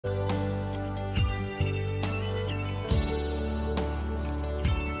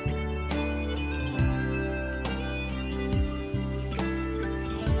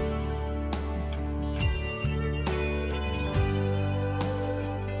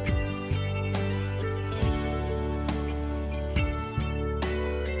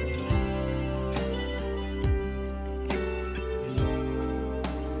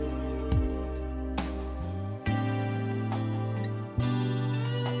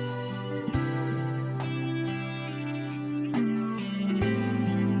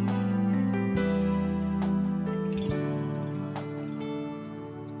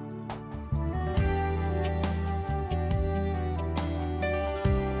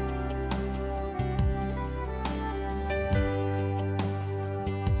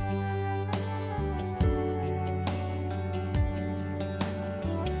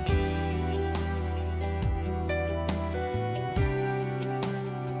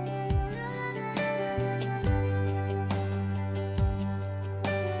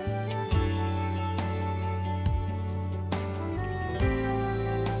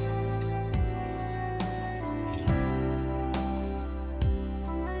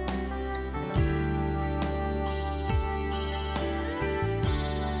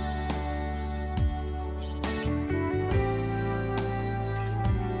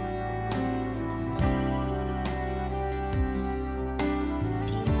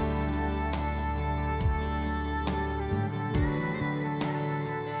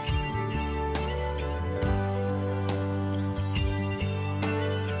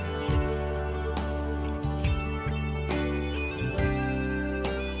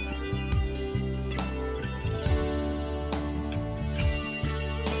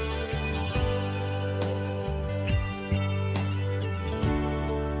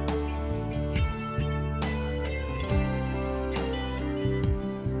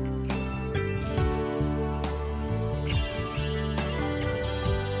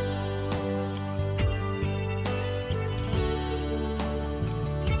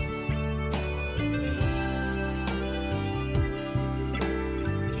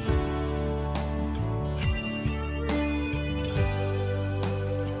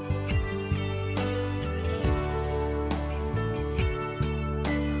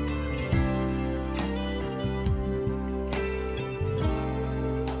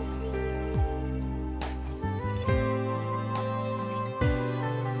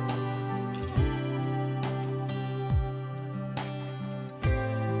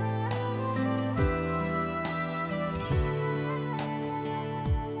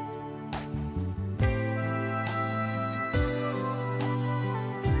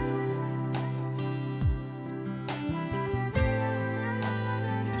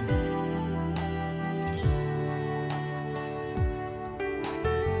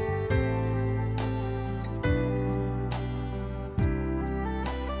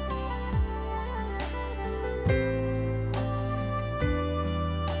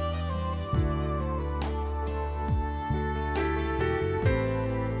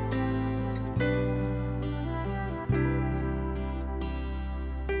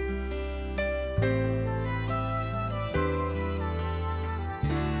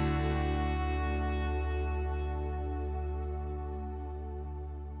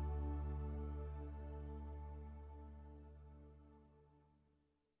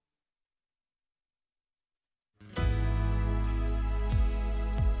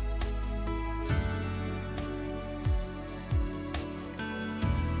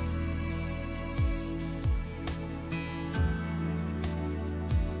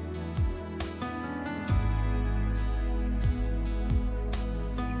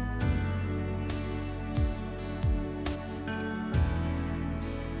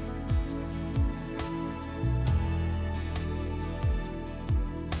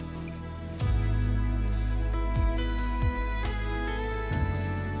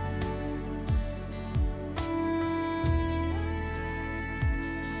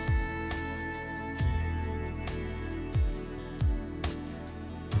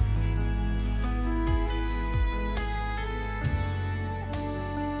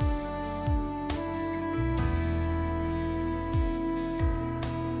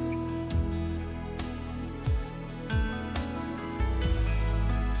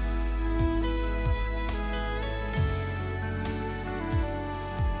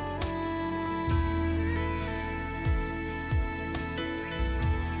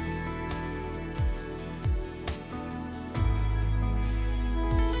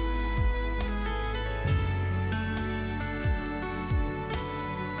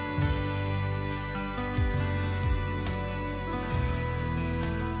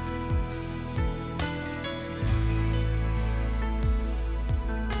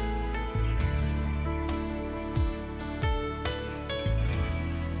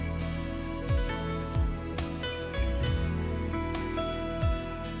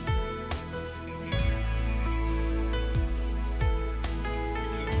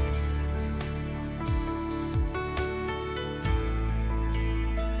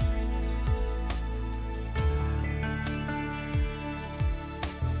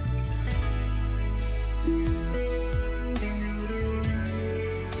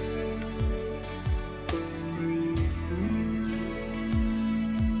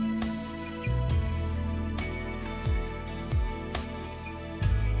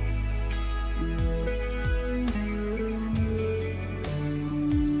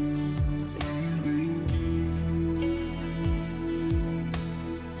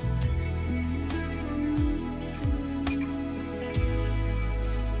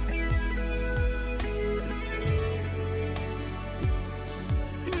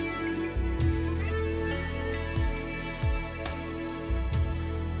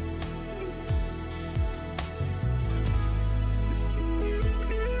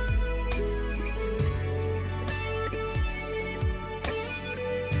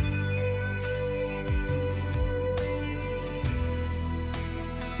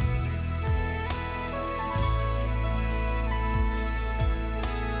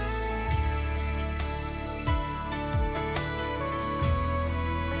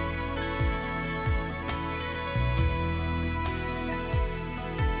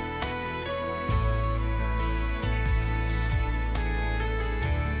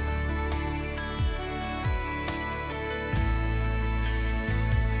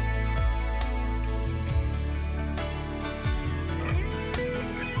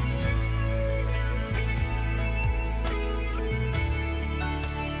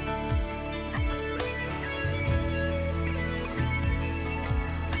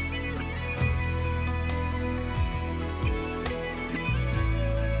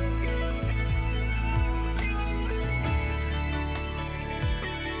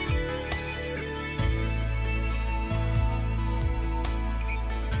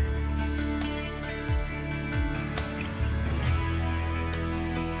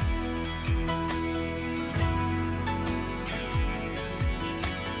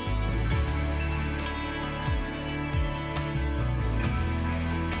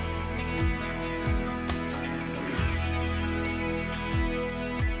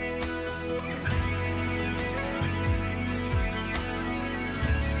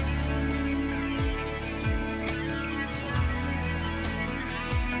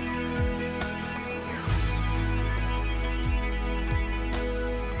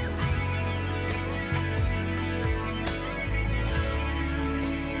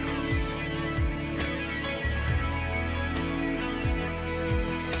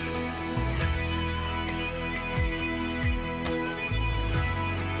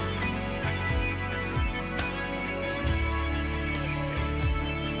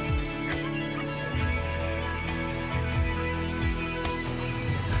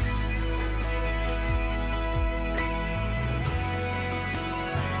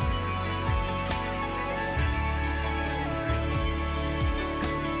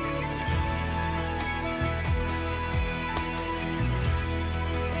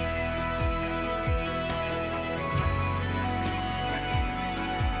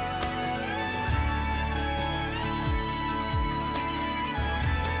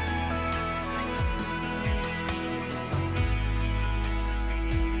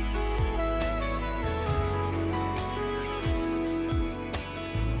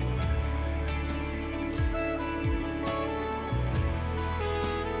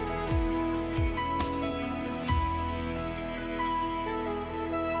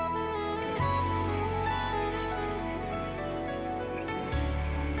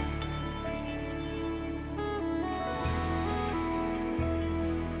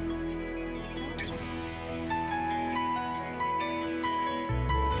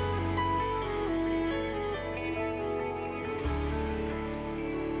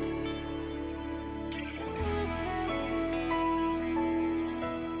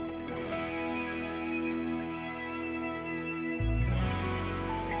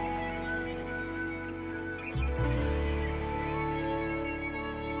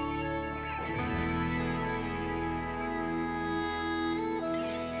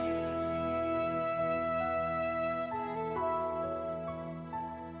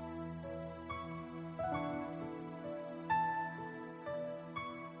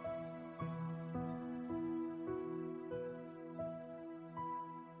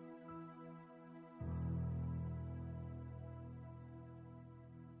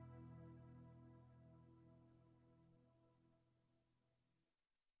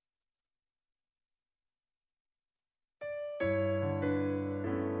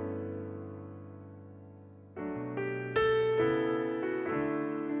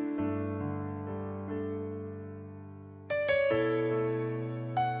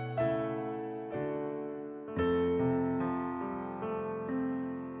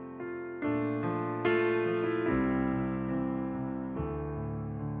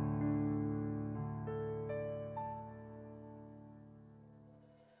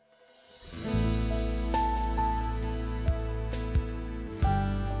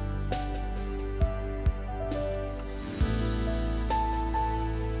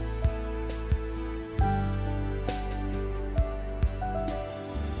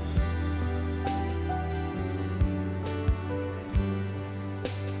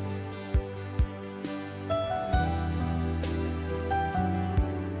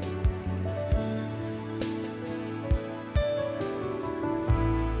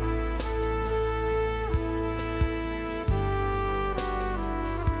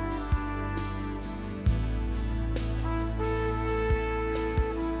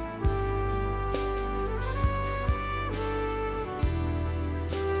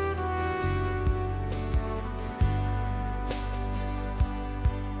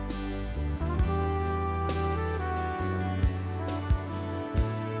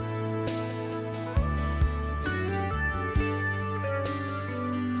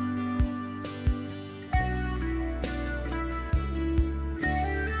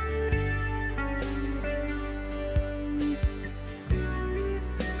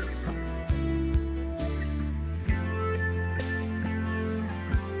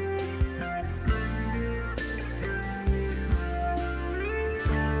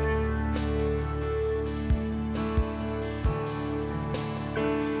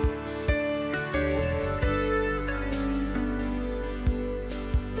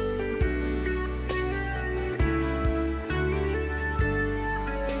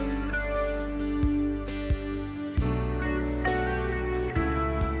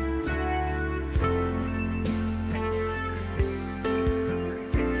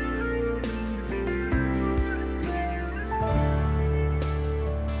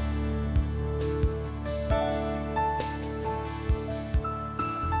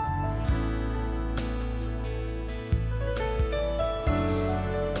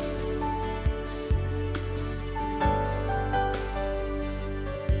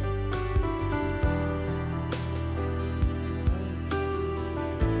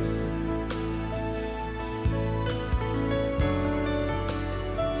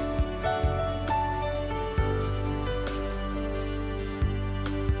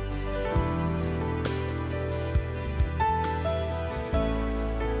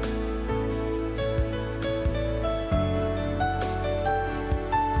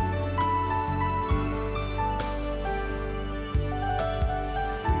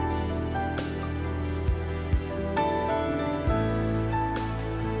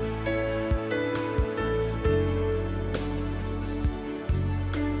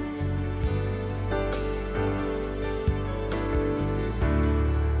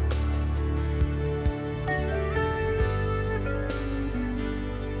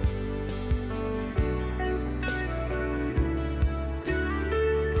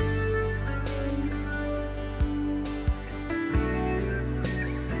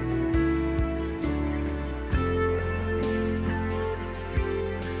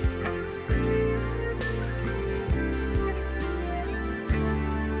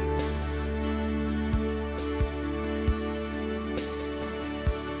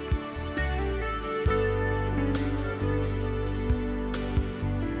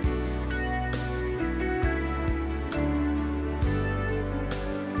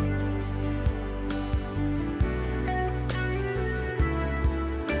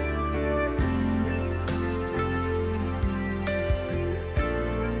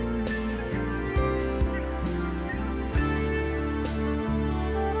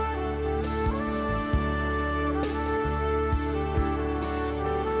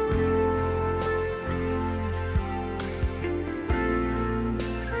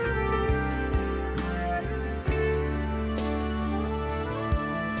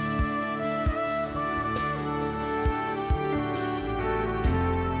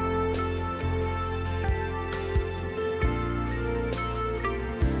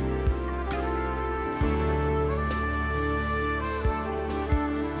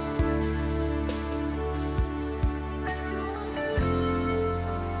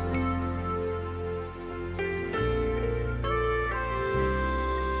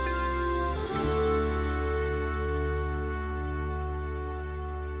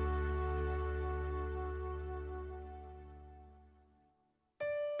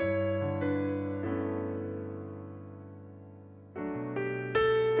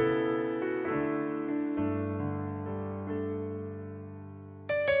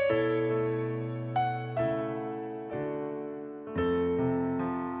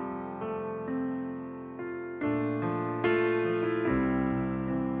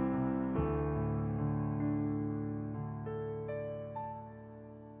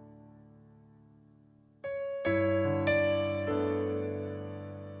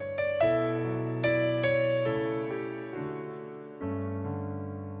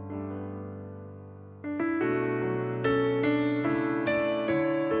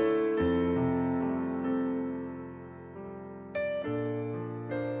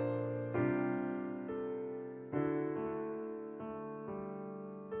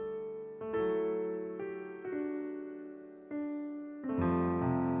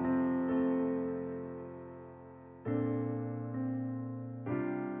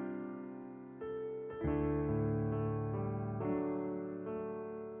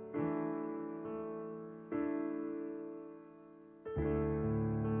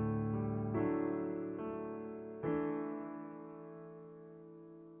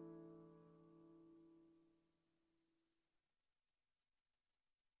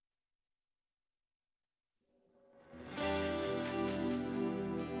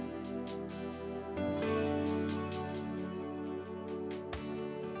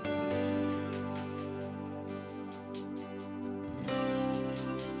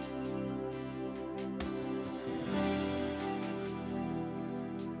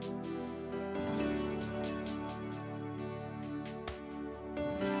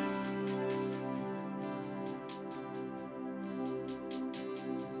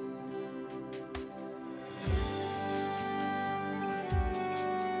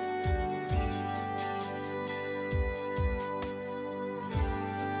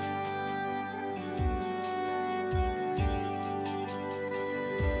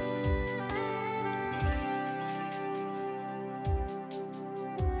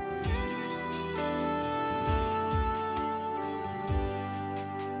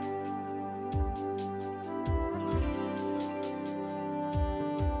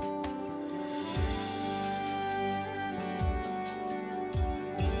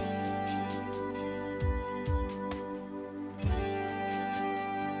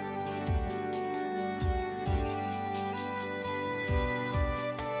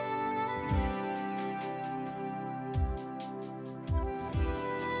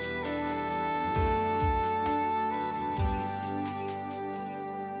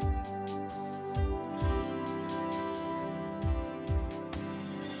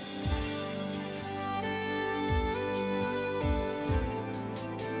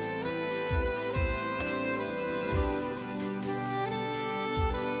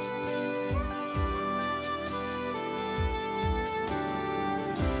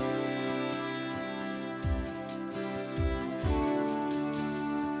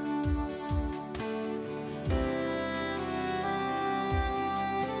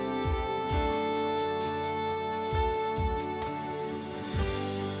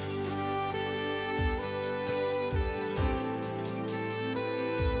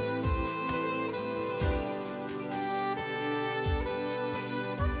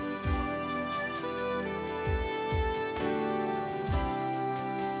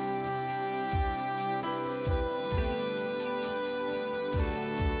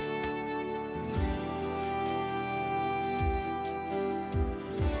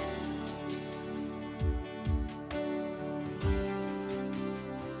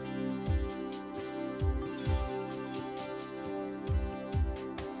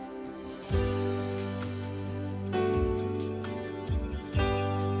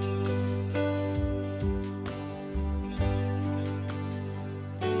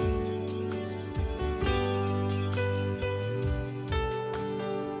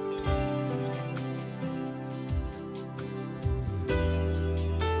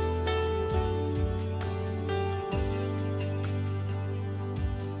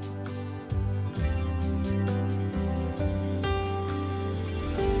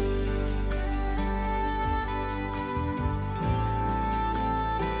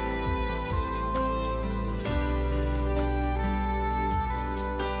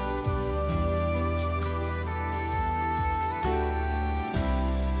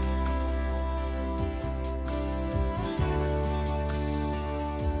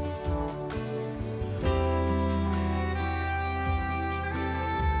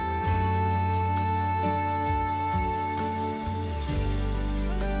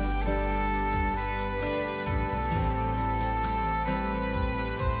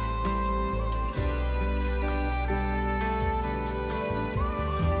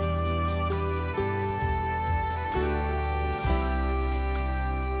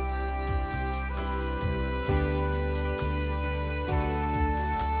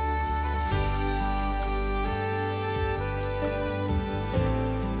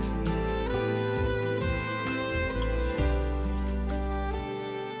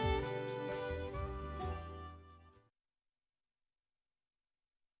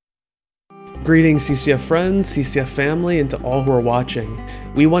Greetings, CCF friends, CCF family, and to all who are watching.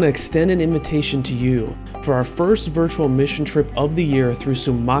 We want to extend an invitation to you for our first virtual mission trip of the year through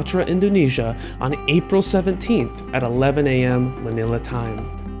Sumatra, Indonesia on April 17th at 11 a.m. Manila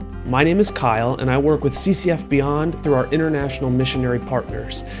time. My name is Kyle, and I work with CCF Beyond through our international missionary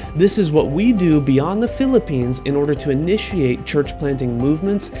partners. This is what we do beyond the Philippines in order to initiate church planting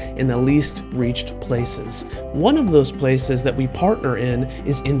movements in the least reached places. One of those places that we partner in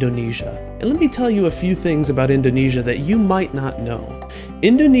is Indonesia. And let me tell you a few things about Indonesia that you might not know.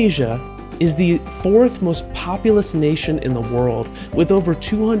 Indonesia is the fourth most populous nation in the world, with over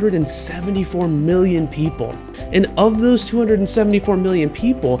 274 million people. And of those 274 million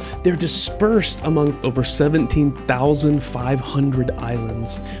people, they're dispersed among over 17,500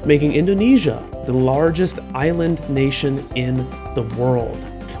 islands, making Indonesia the largest island nation in the world,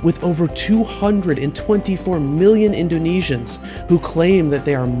 with over 224 million Indonesians who claim that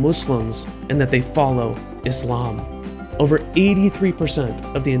they are Muslims and that they follow Islam. Over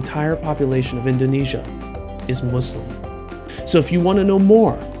 83% of the entire population of Indonesia is Muslim. So if you want to know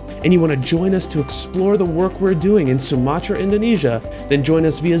more and you want to join us to explore the work we're doing in Sumatra, Indonesia, then join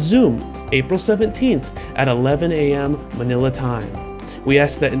us via Zoom, April 17th at 11 a.m. Manila time. We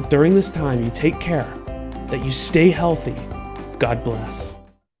ask that during this time you take care, that you stay healthy. God bless.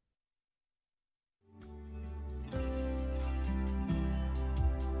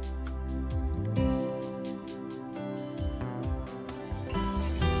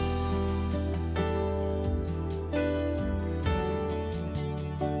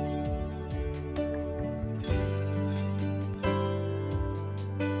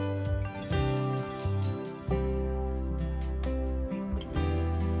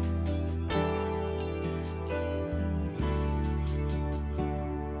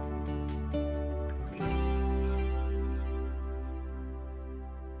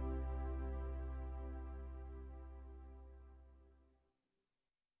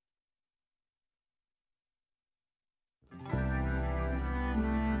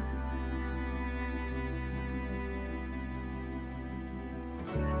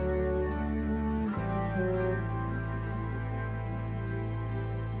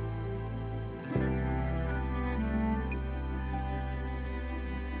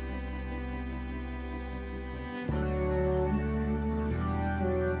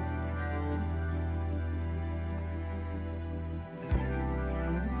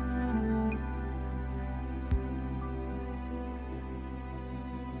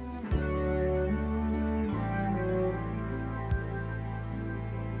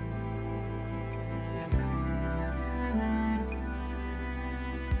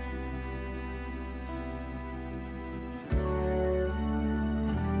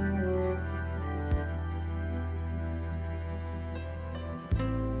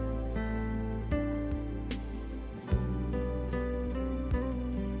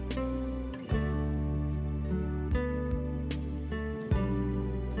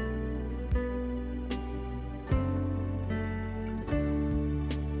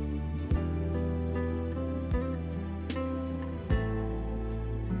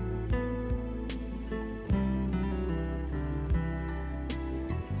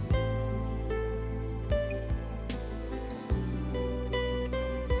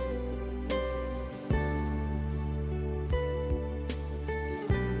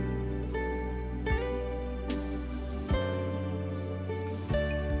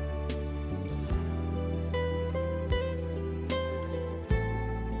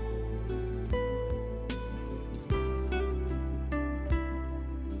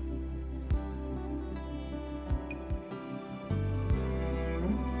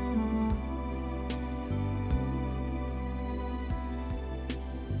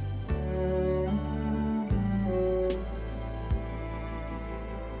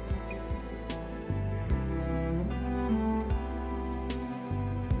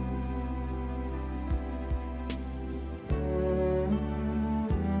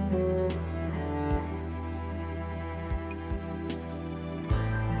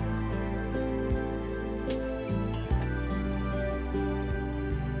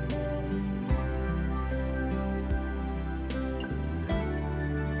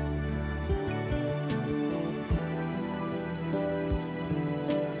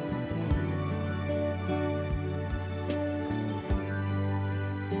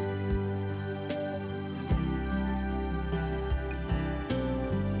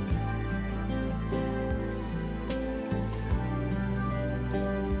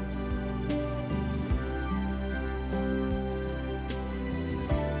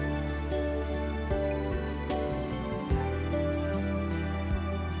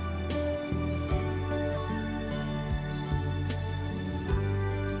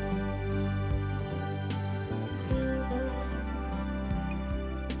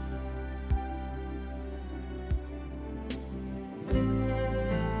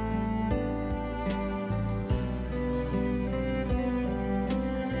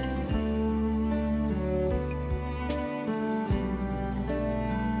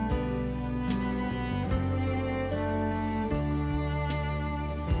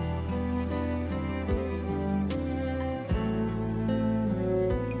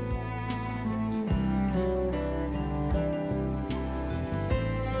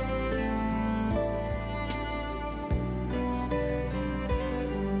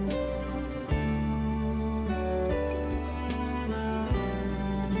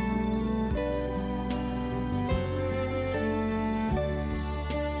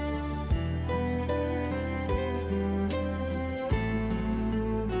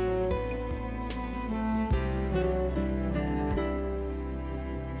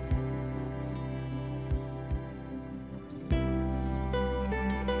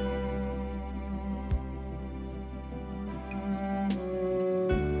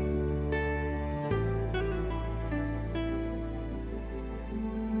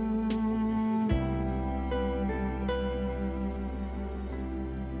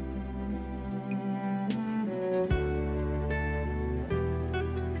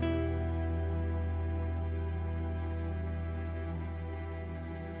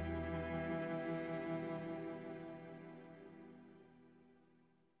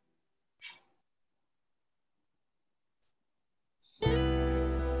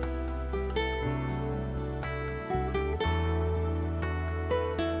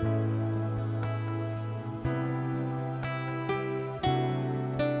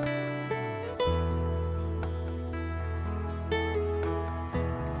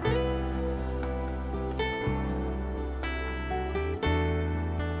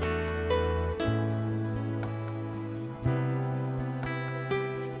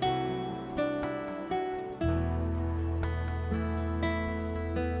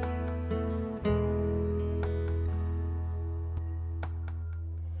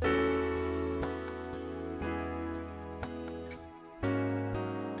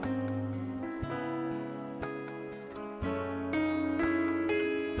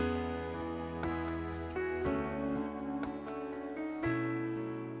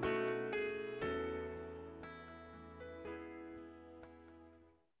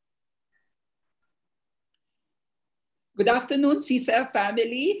 Good afternoon, CCF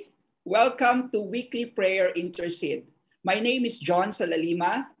family. Welcome to Weekly Prayer Intercede. My name is John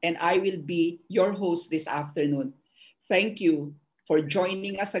Salalima, and I will be your host this afternoon. Thank you for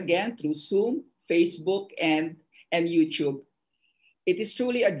joining us again through Zoom, Facebook, and YouTube. It is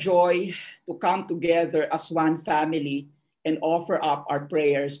truly a joy to come together as one family and offer up our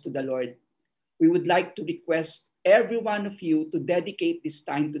prayers to the Lord. We would like to request every one of you to dedicate this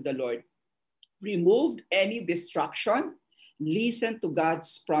time to the Lord. Remove any distraction, listen to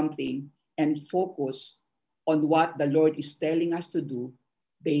God's prompting, and focus on what the Lord is telling us to do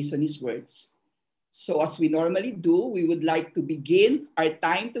based on His words. So as we normally do, we would like to begin our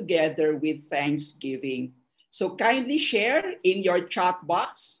time together with thanksgiving. So kindly share in your chat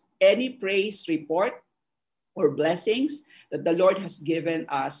box any praise report or blessings that the Lord has given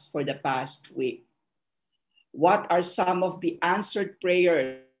us for the past week. What are some of the answered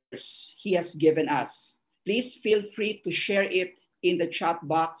prayers He has given us? Please feel free to share it in the chat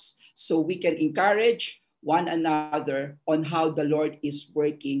box so we can encourage one another on how the Lord is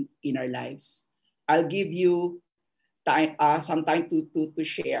working in our lives. I'll give you time, some time to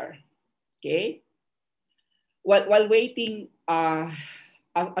share. Okay? While waiting,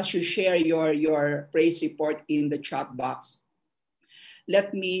 as you share your praise report in the chat box,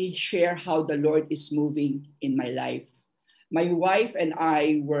 let me share how the Lord is moving in my life. My wife and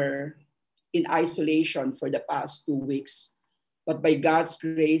I were in isolation for the past 2 weeks, but by God's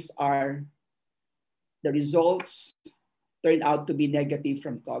grace, the results turned out to be negative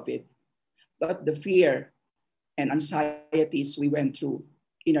from COVID. But the fear and anxieties we went through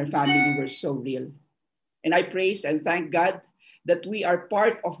in our family were so real. And I praise and thank God that we are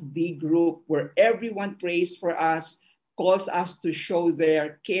part of the group where everyone prays for us, calls us to show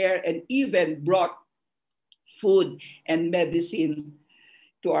their care, and even brought food and medicine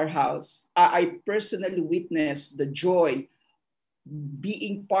to our house. I personally witnessed the joy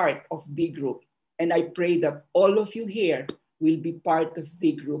being part of the group. And I pray that all of you here will be part of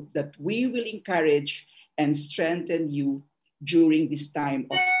the group, that we will encourage and strengthen you during this time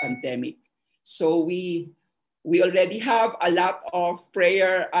of pandemic. So we already have a lot of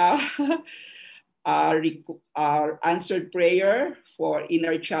prayer, answered prayer for in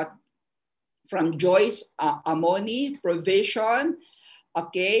our chat from Joyce Amoni, provision.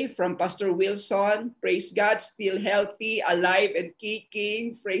 Okay, from Pastor Wilson, praise God, still healthy, alive, and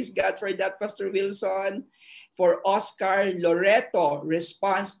kicking. Praise God for that, Pastor Wilson. For Oscar Loreto,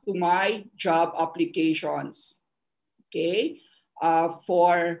 response to my job applications. Okay, one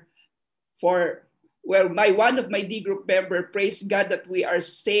of my D group member, praise God that we are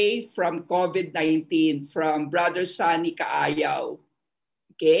safe from COVID-19, from Brother Sani Kaayaw.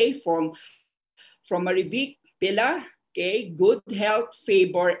 Okay, from Marivic Pila. Okay, good health,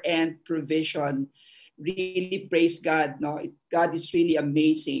 favor, and provision. Really praise God. No, God is really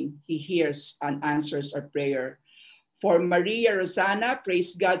amazing. He hears and answers our prayer. For Maria Rosana,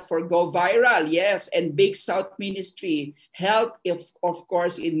 praise God for Go Viral, yes, and Big South Ministry. Help, of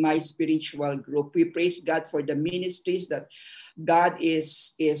course, in my spiritual group. We praise God for the ministries that God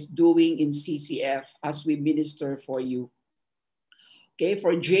is doing in CCF as we minister for you. Okay,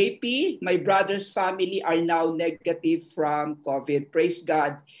 for JP, my brother's family are now negative from COVID. Praise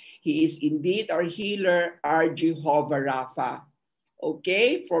God. He is indeed our healer, our Jehovah Rapha.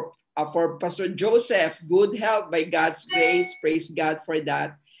 Okay, for Pastor Joseph, good health by God's grace. Praise God for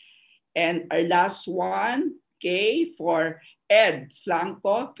that. And our last one, okay, for Ed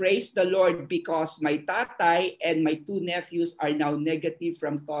Flanco, praise the Lord because my tatay and my 2 nephews are now negative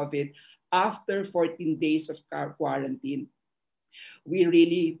from COVID after 14 days of quarantine. We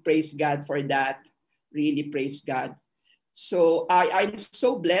really praise God for that. Really praise God. So I'm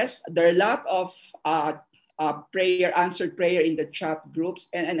so blessed. There are a lot of answered prayer in the chat groups.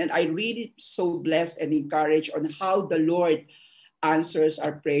 And I really so blessed and encouraged on how the Lord answers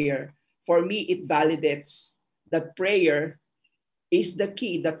our prayer. For me, it validates that prayer is the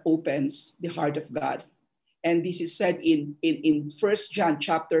key that opens the heart of God. And this is said in 1 John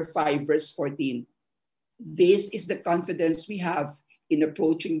chapter 5, verse 14. This is the confidence we have in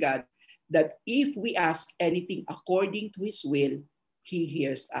approaching God, that if we ask anything according to His will, He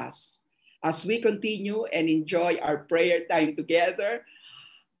hears us. As we continue and enjoy our prayer time together,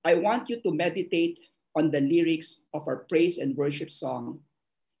 I want you to meditate on the lyrics of our praise and worship song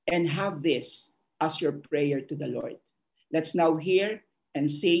and have this as your prayer to the Lord. Let's now hear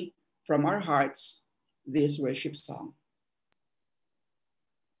and sing from our hearts this worship song.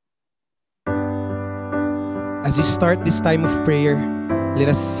 As we start this time of prayer, let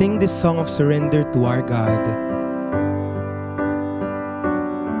us sing this song of surrender to our God.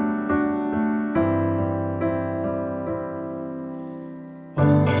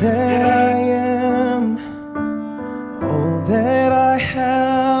 that I am, all that I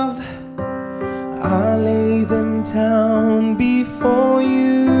have, I lay them down before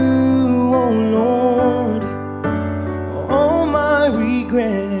you, oh Lord. All my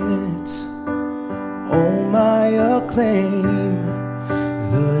regrets, all my acclaim,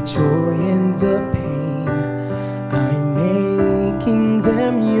 the joy and the pain, I'm making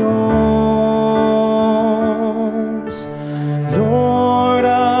them yours. Lord,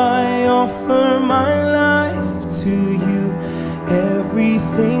 I offer my life to you,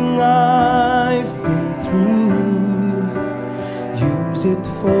 everything I've been through. Use it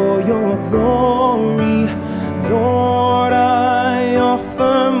for your glory. Lord, I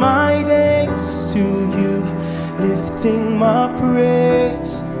offer my days to you, lifting my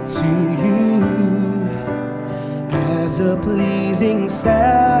praise to you as a pleasing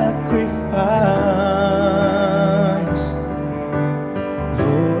sacrifice.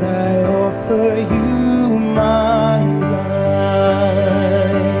 Lord, I offer you my life.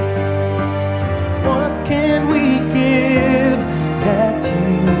 What can we give that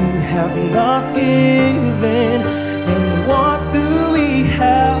you have not given? And what do we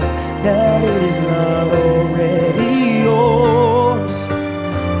have that is not already yours?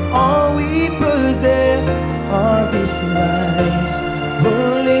 All we possess are these lives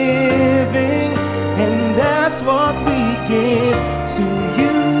we're living, and that's what we give to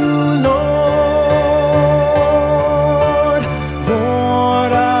you, Lord.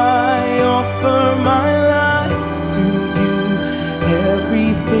 Lord, I offer my life to you,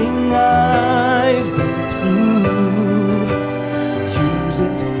 everything I've been through. Use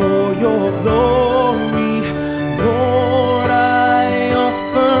it for your glory. Lord, I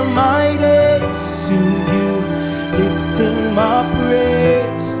offer my days to you, lifting my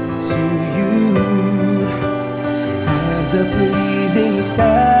praise to you as a pleasing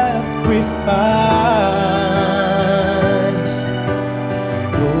sacrifice.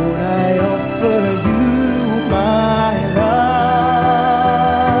 Lord, I offer you my life.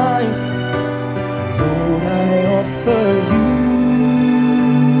 Lord, I offer you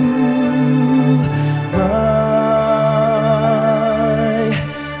my life.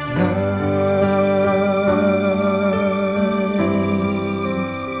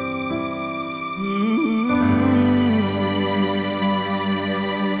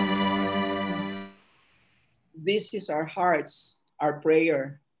 This is our hearts, our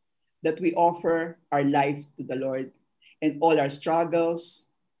prayer, that we offer our life to the Lord, and all our struggles,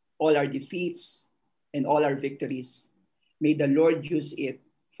 all our defeats, and all our victories. May the Lord use it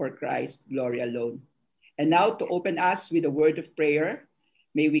for Christ's glory alone. And now, to open us with a word of prayer,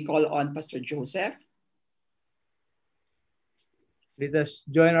 may we call on Pastor Joseph. Let us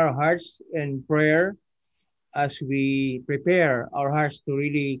join our hearts in prayer as we prepare our hearts to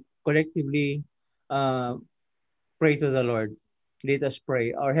really collectively pray to the Lord. Let us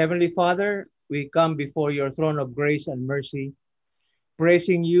pray. Our Heavenly Father, we come before your throne of grace and mercy,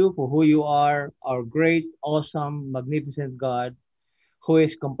 praising you for who you are, our great, awesome, magnificent God, who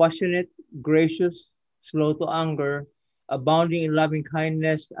is compassionate, gracious, slow to anger, abounding in loving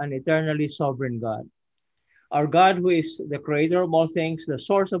kindness, and eternally sovereign God. Our God who is the creator of all things, the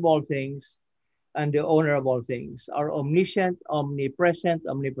source of all things, and the owner of all things. Our omniscient, omnipresent,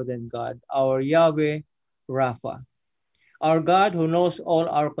 omnipotent God. Our Yahweh Rapha. Our God who knows all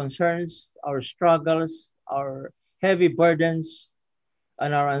our concerns, our struggles, our heavy burdens,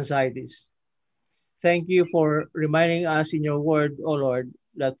 and our anxieties. Thank you for reminding us in your word, O Lord,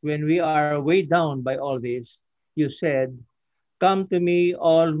 that when we are weighed down by all this, you said, "Come to me,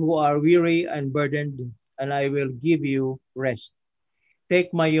 all who are weary and burdened, and I will give you rest.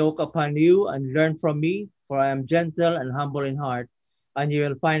 Take my yoke upon you and learn from me, for I am gentle and humble in heart, and you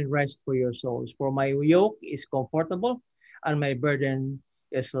will find rest for your souls. For my yoke is comfortable, and my burden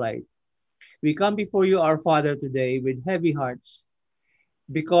is light." We come before you, our Father, today with heavy hearts,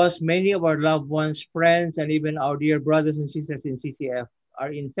 because many of our loved ones, friends, and even our dear brothers and sisters in CCF are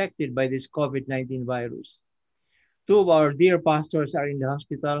infected by this COVID-19 virus. Two of our dear pastors are in the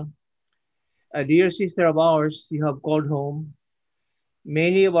hospital. A dear sister of ours you have called home.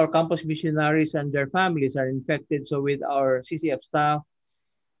 Many of our campus missionaries and their families are infected, so with our CCF staff,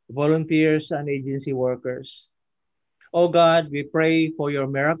 volunteers, and agency workers. Oh God, we pray for your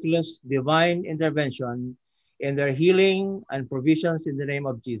miraculous divine intervention in their healing and provisions in the name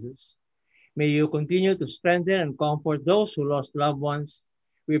of Jesus. May you continue to strengthen and comfort those who lost loved ones.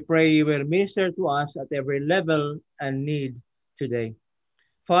 We pray you will minister to us at every level and need today.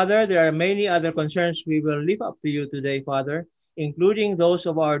 Father, there are many other concerns we will lift up to you today, Father, including those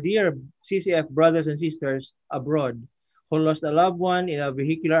of our dear CCF brothers and sisters abroad who lost a loved one in a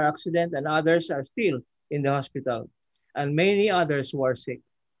vehicular accident, and others are still in the hospital, and many others who are sick.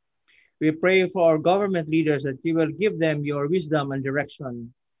 We pray for our government leaders that you will give them your wisdom and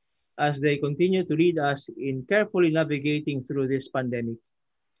direction as they continue to lead us in carefully navigating through this pandemic.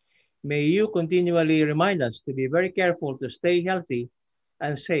 May you continually remind us to be very careful to stay healthy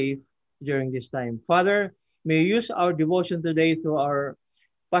and safe during this time. Father, may you use our devotion today through our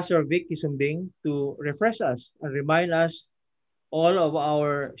Pastor Vic Quisumbing to refresh us and remind us all of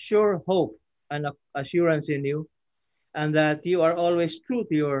our sure hope and assurance in you, and that you are always true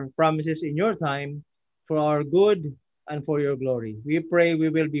to your promises in your time for our good and for your glory. We pray we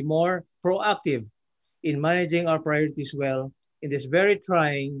will be more proactive in managing our priorities well in this very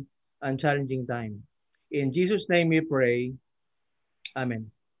trying and challenging time. In Jesus' name we pray.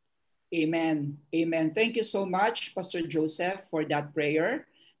 Amen. Amen. Amen. Thank you so much, Pastor Joseph, for that prayer.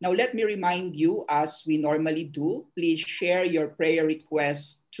 Now, let me remind you, as we normally do, please share your prayer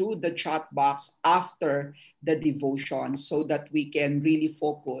requests through the chat box after the devotion so that we can really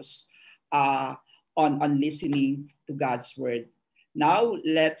focus on listening to God's word. Now,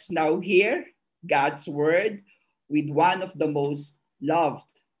 let's now hear God's word with one of the most loved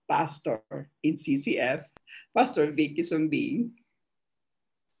pastor in CCF, Pastor Vic Quisumbing.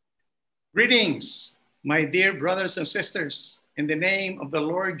 Greetings, my dear brothers and sisters, in the name of the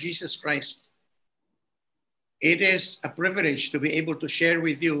Lord Jesus Christ. It is a privilege to be able to share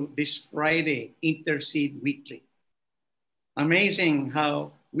with you this Friday Intercede Weekly. Amazing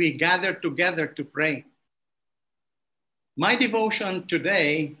how we gather together to pray. My devotion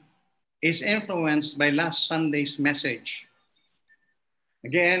today is influenced by last Sunday's message.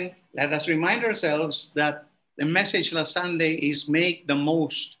 Again, let us remind ourselves that the message last Sunday is make the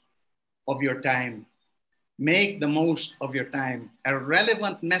most of your time. Make the most of your time. A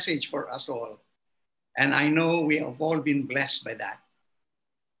relevant message for us all. And I know we have all been blessed by that.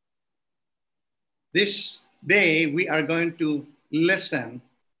 This day, we are going to listen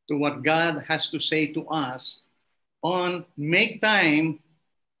to what God has to say to us on make time,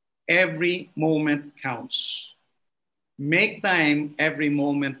 every moment counts. Make time, every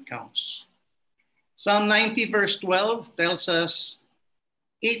moment counts. Psalm 90 verse 12 tells us,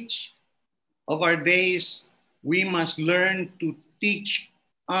 each of our days, we must learn to teach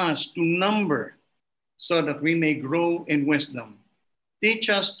us to number so that we may grow in wisdom. Teach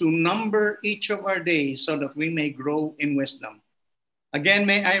us to number each of our days so that we may grow in wisdom. Again,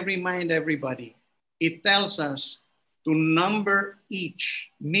 may I remind everybody, it tells us to number each,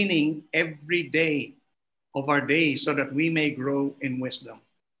 meaning every day of our days so that we may grow in wisdom.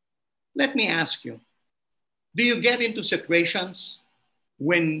 Let me ask you, do you get into situations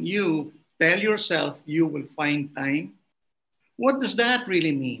when you tell yourself you will find time? What does that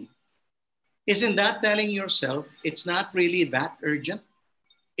really mean? Isn't that telling yourself it's not really that urgent?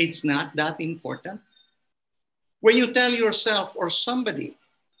 It's not that important? When you tell yourself or somebody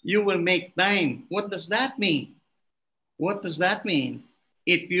you will make time, what does that mean? What does that mean?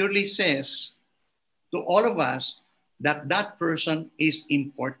 It purely says to all of us that that person is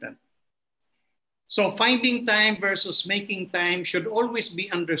important. So finding time versus making time should always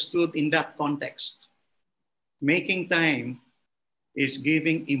be understood in that context. Making time is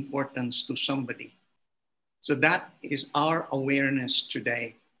giving importance to somebody. So that is our awareness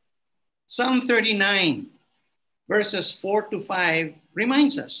today. Psalm 39, verses 4 to 5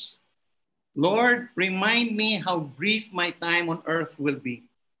 reminds us, Lord, remind me how brief my time on earth will be.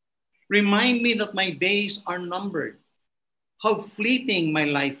 Remind me that my days are numbered, how fleeting my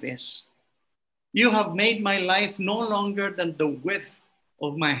life is. You have made my life no longer than the width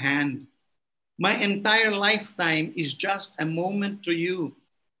of my hand. My entire lifetime is just a moment to you.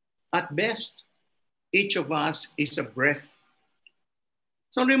 At best, each of us is a breath.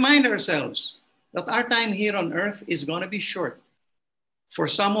 So remind ourselves that our time here on earth is going to be short. For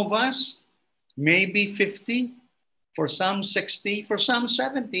some of us, maybe 50, for some 60, for some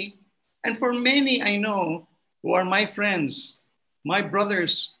 70, and for many I know who are my friends, my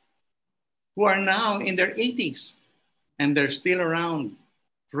brothers, who are now in their 80s, and they're still around,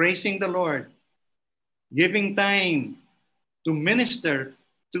 praising the Lord, giving time to minister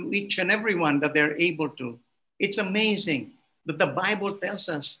to each and everyone that they're able to. It's amazing that the Bible tells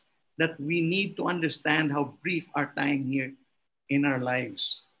us that we need to understand how brief our time here in our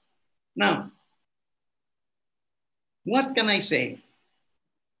lives. Now, what can I say?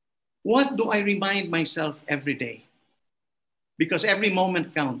 What do I remind myself every day? Because every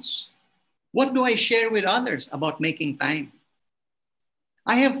moment counts. What do I share with others about making time?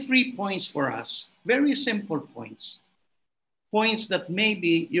 I have 3 points for us, very simple points. Points that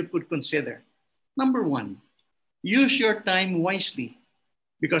maybe you could consider. Number 1, Use your time wisely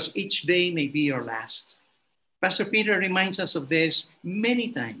because each day may be your last. Pastor Peter reminds us of this many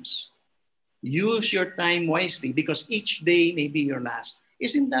times. Use your time wisely because each day may be your last.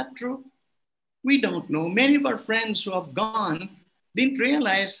 Isn't that true? We don't know. Many of our friends who have gone didn't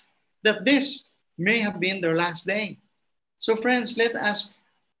realize that this may have been their last day. So friends, let us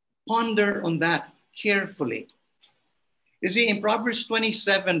ponder on that carefully. You see, in Proverbs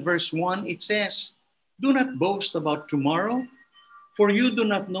 27 verse 1, it says, "Do not boast about tomorrow, for you do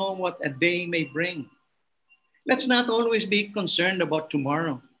not know what a day may bring." Let's not always be concerned about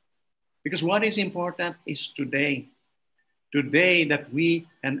tomorrow, because what is important is today. Today that we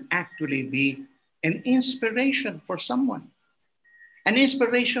can actually be an inspiration for someone, an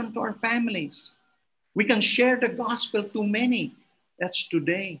inspiration to our families. We can share the gospel to many. That's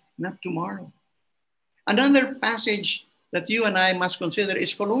today, not tomorrow. Another passage that you and I must consider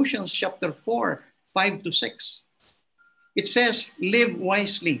is Colossians chapter 4, 5 to 6. It says, "Live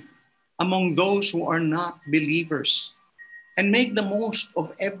wisely among those who are not believers and make the most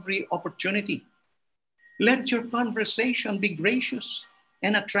of every opportunity. Let your conversation be gracious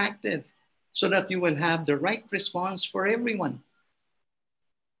and attractive so that you will have the right response for everyone."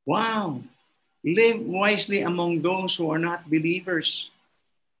 Wow. Live wisely among those who are not believers.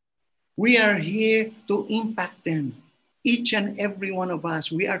 We are here to impact them. Each and every one of us,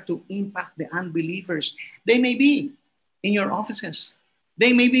 we are to impact the unbelievers. They may be in your offices.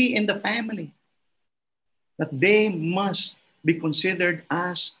 They may be in the family. But they must be considered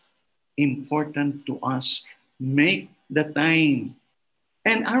as important to us. Make the time.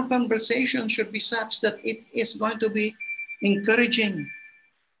 And our conversation should be such that it is going to be encouraging.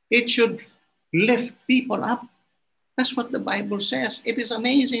 It should lift people up. That's what the Bible says. It is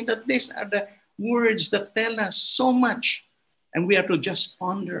amazing that these are the words that tell us so much, and we are to just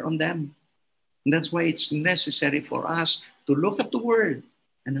ponder on them. And that's why it's necessary for us to look at the Word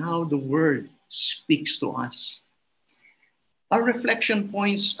and how the Word speaks to us. Our reflection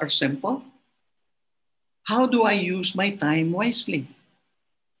points are simple. How do I use my time wisely?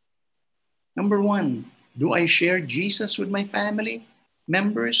 Number one, do I share Jesus with my family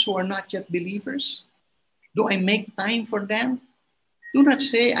members who are not yet believers? Do I make time for them? Do not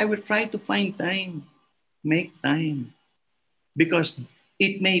say, "I will try to find time." Make time, because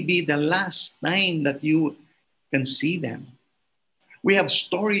it may be the last time that you can see them. We have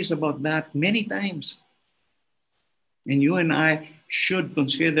stories about that many times. And you and I should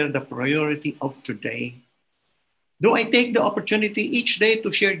consider the priority of today. Do I take the opportunity each day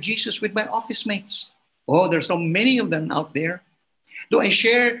to share Jesus with my office mates? Oh, there's so many of them out there. Do I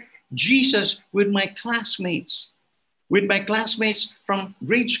share Jesus with my classmates from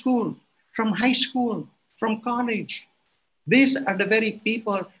grade school, from high school, from college? These are the very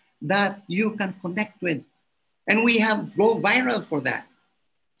people that you can connect with. And we have go viral for that.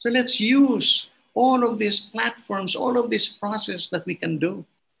 So let's use all of these platforms, all of this process that we can do.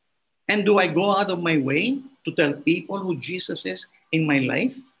 And do I go out of my way to tell people who Jesus is in my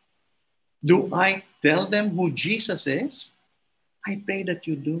life? Do I tell them who Jesus is? I pray that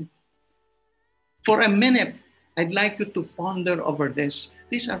you do. For a minute, I'd like you to ponder over this.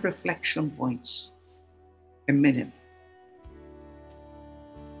 These are reflection points. A minute.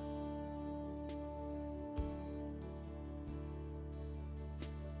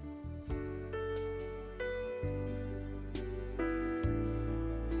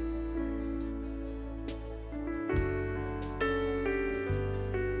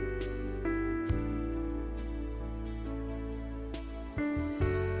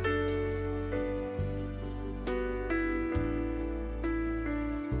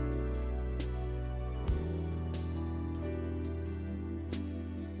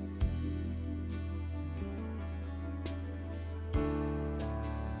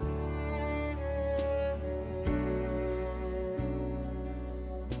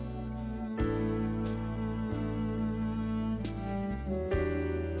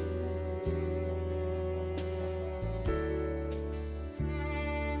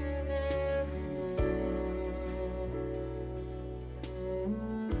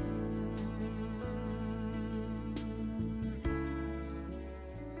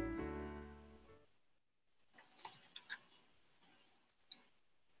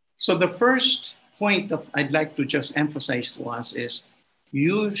 So the first point that I'd like to just emphasize to us is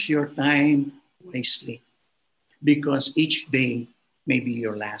use your time wisely, because each day may be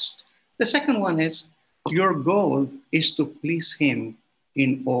your last. The second one is your goal is to please Him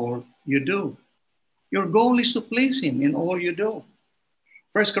in all you do. Your goal is to please Him in all you do.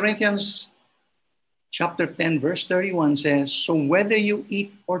 1 Corinthians chapter 10, verse 31 says, "So whether you eat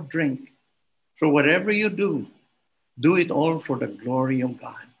or drink, for whatever you do, Do it all for the glory of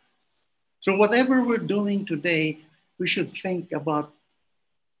God. So whatever we're doing today, we should think about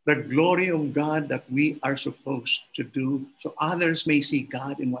the glory of God that we are supposed to do so others may see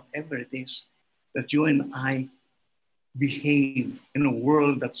God in whatever it is that you and I behave in a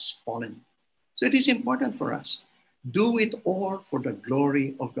world that's fallen. So it is important for us. Do it all for the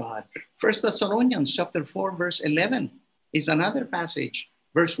glory of God. 1 Thessalonians chapter 4, verse 11 is another passage.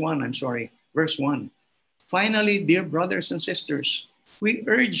 Verse 1. Finally, dear brothers and sisters, we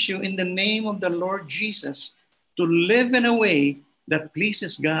urge you in the name of the Lord Jesus to live in a way that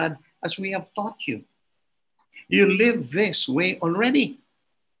pleases God as we have taught you. You live this way already,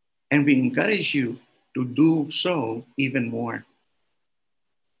 and we encourage you to do so even more.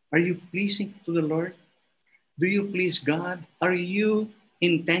 Are you pleasing to the Lord? Do you please God? Are you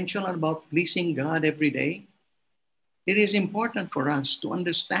intentional about pleasing God every day? It is important for us to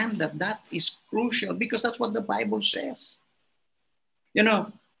understand that that is crucial because that's what the Bible says. You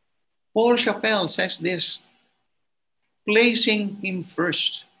know, Paul Chappell says this, placing Him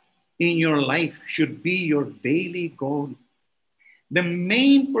first in your life should be your daily goal. The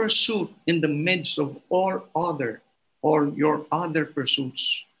main pursuit in the midst of all your other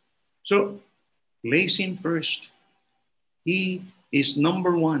pursuits. So place Him first. He is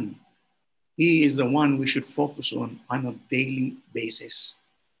number one. He is the one we should focus on a daily basis.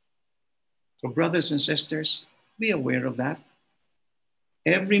 So brothers and sisters, be aware of that.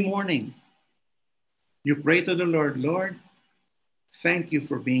 Every morning, you pray to the Lord, Lord, thank you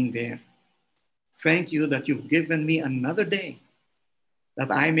for being there. Thank you that you've given me another day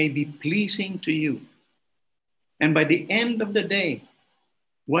that I may be pleasing to you. And by the end of the day,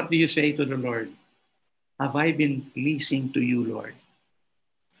 what do you say to the Lord? Have I been pleasing to you, Lord?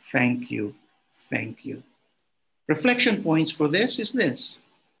 Thank you. Thank you. Reflection points for this is this.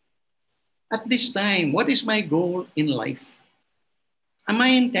 At this time, what is my goal in life? Am I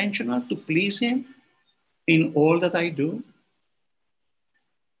intentional to please Him in all that I do?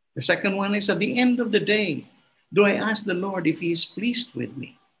 The second one is at the end of the day, do I ask the Lord if He is pleased with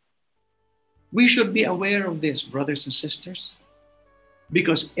me? We should be aware of this, brothers and sisters,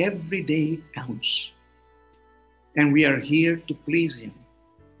 because every day counts. And we are here to please Him.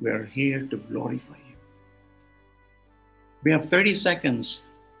 We are here to glorify Him. We have 30 seconds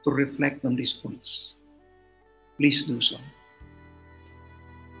to reflect on these points. Please do so.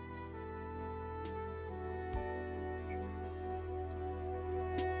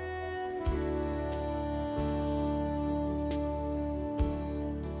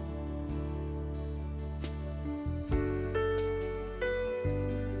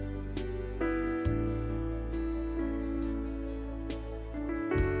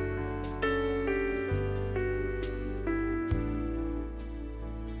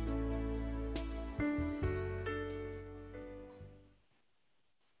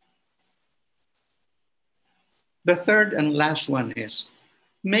 The third and last one is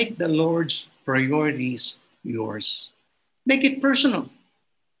make the Lord's priorities yours. Make it personal.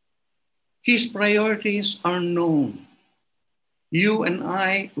 His priorities are known. You and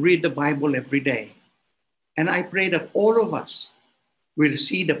I read the Bible every day. And I pray that all of us will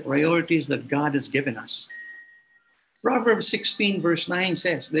see the priorities that God has given us. Proverbs 16 verse 9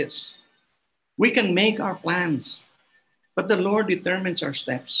 says this, we can make our plans, but the Lord determines our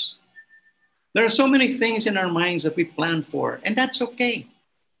steps. There are so many things in our minds that we plan for, and that's okay.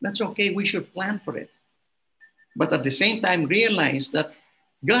 That's okay. We should plan for it. But at the same time, realize that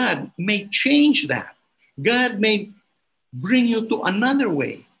God may change that. God may bring you to another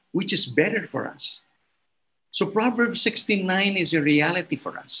way, which is better for us. So Proverbs 16:9 is a reality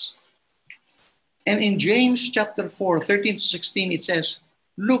for us. And in James chapter 4, 13 to 16, it says,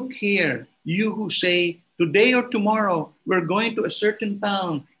 look here, you who say, today or tomorrow, we're going to a certain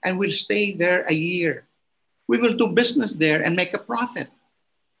town and we'll stay there a year. We will do business there and make a profit.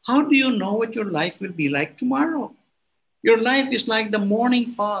 How do you know what your life will be like tomorrow? Your life is like the morning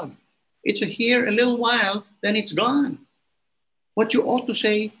fog. It's here a little while, then it's gone. What you ought to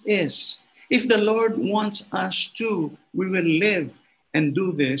say is, if the Lord wants us to, we will live and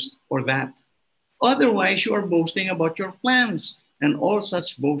do this or that. Otherwise, you are boasting about your plans, and all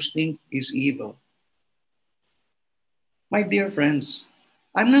such boasting is evil. My dear friends,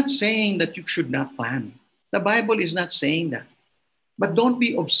 I'm not saying that you should not plan. The Bible is not saying that. But don't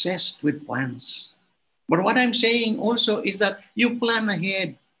be obsessed with plans. But what I'm saying also is that you plan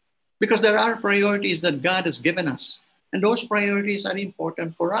ahead because there are priorities that God has given us. And those priorities are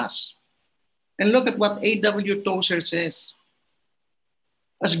important for us. And look at what A.W. Tozer says.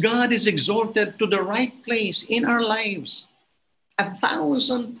 As God is exalted to the right place in our lives,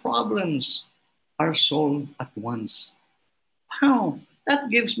 1,000 problems our soul at once. Wow, that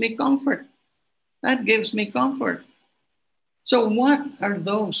gives me comfort. That gives me comfort. So what are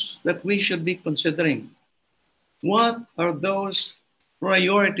those that we should be considering? What are those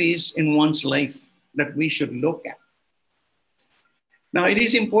priorities in one's life that we should look at? Now, it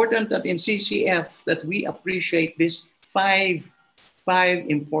is important that in CCF that we appreciate these five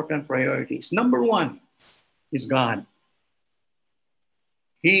important priorities. Number one is God.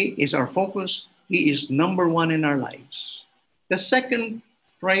 He is our focus. He is number one in our lives. The second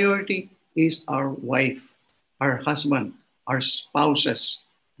priority is our wife, our husband, our spouses.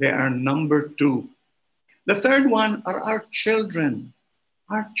 They are number two. The third one are our children.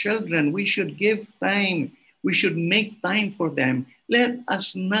 Our children, we should give time. We should make time for them. Let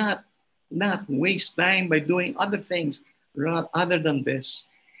us not waste time by doing other things other than this.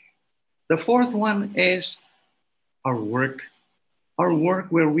 The fourth one is our work. Our work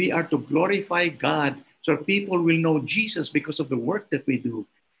where we are to glorify God so people will know Jesus because of the work that we do.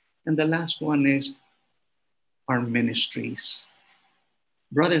 And the last one is our ministries.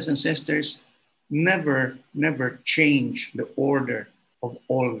 Brothers and sisters, never change the order of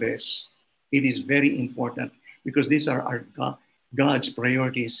all this. It is very important because these are our God's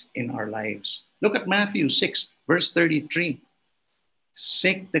priorities in our lives. Look at Matthew 6, verse 33.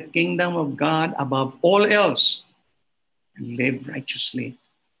 Seek the kingdom of God above all else and live righteously,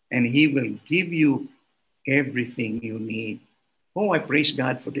 and He will give you everything you need. Oh, I praise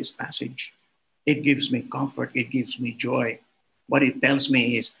God for this passage. It gives me comfort. It gives me joy. What it tells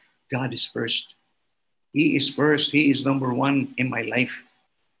me is God is first. He is first. He is number one in my life.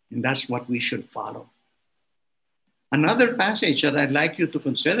 And that's what we should follow. Another passage that I'd like you to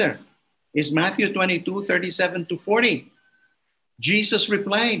consider is Matthew 22, 37 to 40. Jesus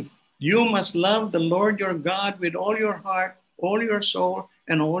replied, "You must love the Lord your God with all your heart, all your soul,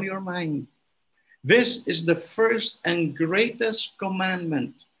 and all your mind. This is the first and greatest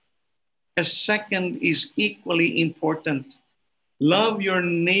commandment. A second is equally important. Love your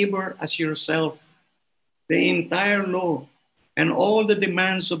neighbor as yourself. The entire law and all the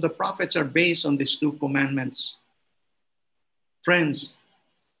demands of the prophets are based on these two commandments." Friends,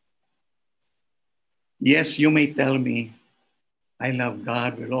 yes, you may tell me, I love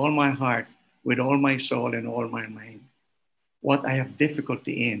God with all my heart, with all my soul, and all my mind. What I have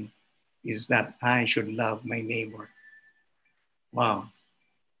difficulty in is that I should love my neighbor. Wow.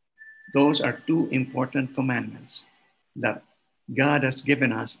 Those are two important commandments that God has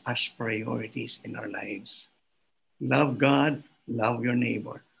given us as priorities in our lives. Love God, love your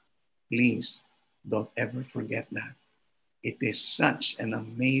neighbor. Please don't ever forget that. It is such an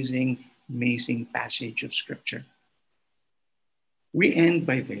amazing, amazing passage of Scripture. We end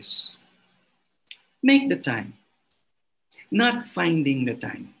by this. Make the time, not finding the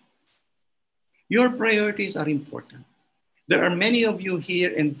time. Your priorities are important. There are many of you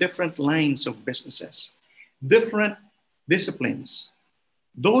here in different lines of businesses, different disciplines.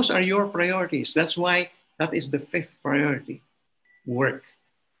 Those are your priorities. That's why that is the fifth priority, work.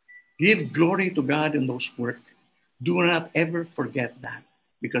 Give glory to God in those work. Do not ever forget that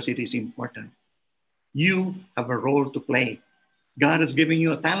because it is important. You have a role to play. God has given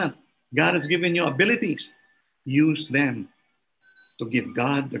you a talent. God has given you abilities. Use them to give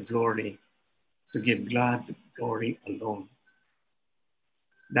God the glory, to give God the glory alone.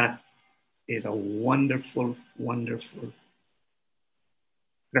 That is a wonderful, wonderful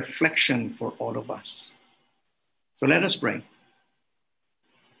reflection for all of us. So let us pray.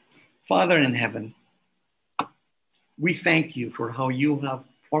 Father in heaven, we thank you for how you have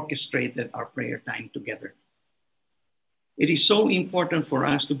orchestrated our prayer time together. It is so important for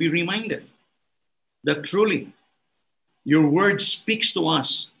us to be reminded that truly your word speaks to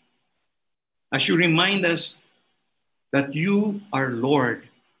us as you remind us that you are Lord,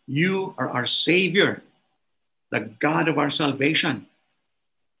 you are our Savior, the God of our salvation.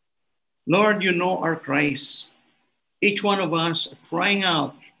 Lord, you know our cries. Each one of us crying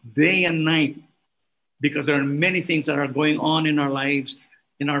out day and night because there are many things that are going on in our lives,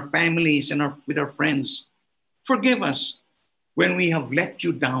 in our families, and with our friends. Forgive us when we have let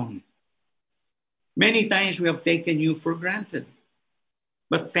you down. Many times we have taken you for granted.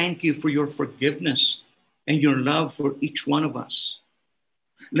 But thank you for your forgiveness and your love for each one of us.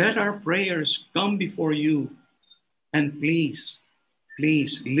 Let our prayers come before you, and please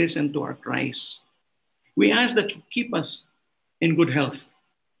listen to our cries. We ask that you keep us in good health.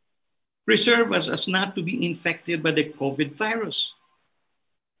 Preserve us as not to be infected by the COVID virus.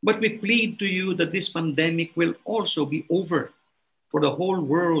 But we plead to you that this pandemic will also be over for the whole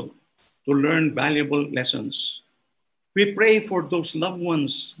world to learn valuable lessons. We pray for those loved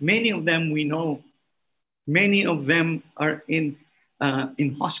ones, many of them we know, Many of them are in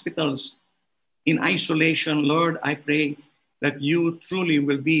hospitals, in isolation. Lord, I pray that you truly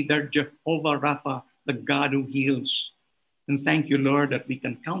will be their Jehovah Rapha, the God who heals. And thank you, Lord, that we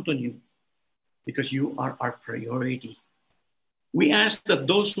can count on you because you are our priority. We ask that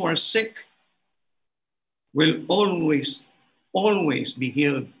those who are sick will always, always be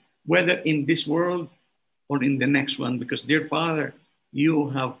healed, whether in this world or in the next one, because, dear Father, you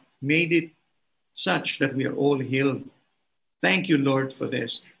have made it such that we are all healed. Thank you, Lord, for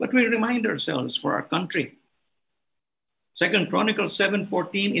this. But we remind ourselves for our country. 2 Chronicles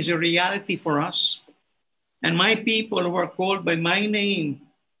 7:14 is a reality for us. And my people who are called by my name,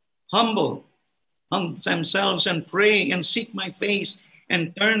 humble themselves and pray and seek my face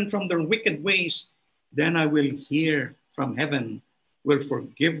and turn from their wicked ways, then I will hear from heaven, will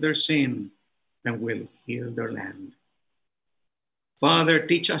forgive their sin, and will heal their land. Father,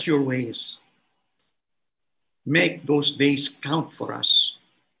 teach us your ways. Make those days count for us.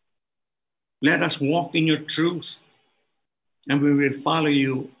 Let us walk in your truth, and we will follow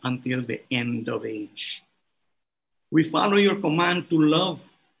you until the end of age. We follow your command to love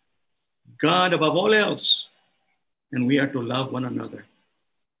God above all else, and we are to love one another.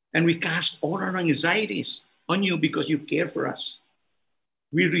 And we cast all our anxieties on you because you care for us.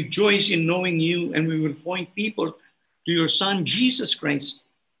 We rejoice in knowing you, and we will point people to your Son, Jesus Christ,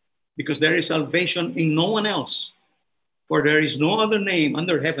 because there is salvation in no one else. For there is no other name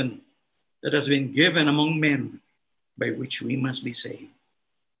under heaven that has been given among men by which we must be saved.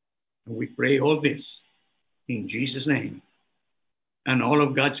 And we pray all this in Jesus' name. And all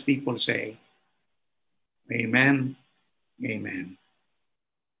of God's people say, amen, amen.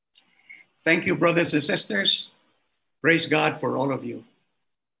 Thank you, brothers and sisters. Praise God for all of you.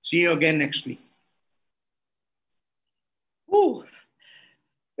 See you again next week. Ooh,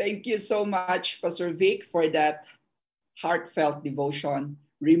 thank you so much, Pastor Vic, for that heartfelt devotion,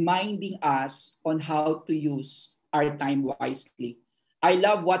 reminding us on how to use our time wisely. I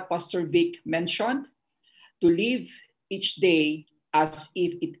love what Pastor Vic mentioned, to live each day as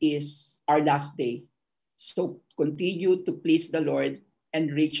if it is our last day. So continue to please the Lord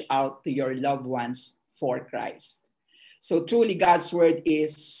and reach out to your loved ones for Christ. So truly God's word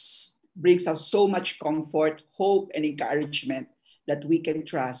brings us so much comfort, hope, and encouragement that we can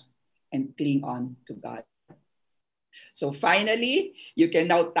trust and cling on to God. So finally, you can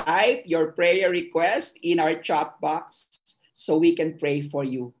now type your prayer request in our chat box so we can pray for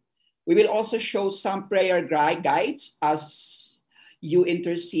you. We will also show some prayer guides as you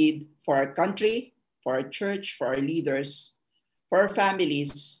intercede for our country, for our church, for our leaders, for our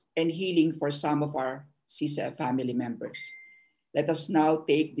families, and healing for some of our CCF family members. Let us now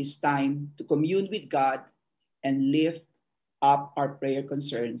take this time to commune with God and lift up our prayer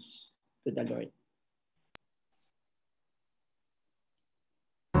concerns to the Lord.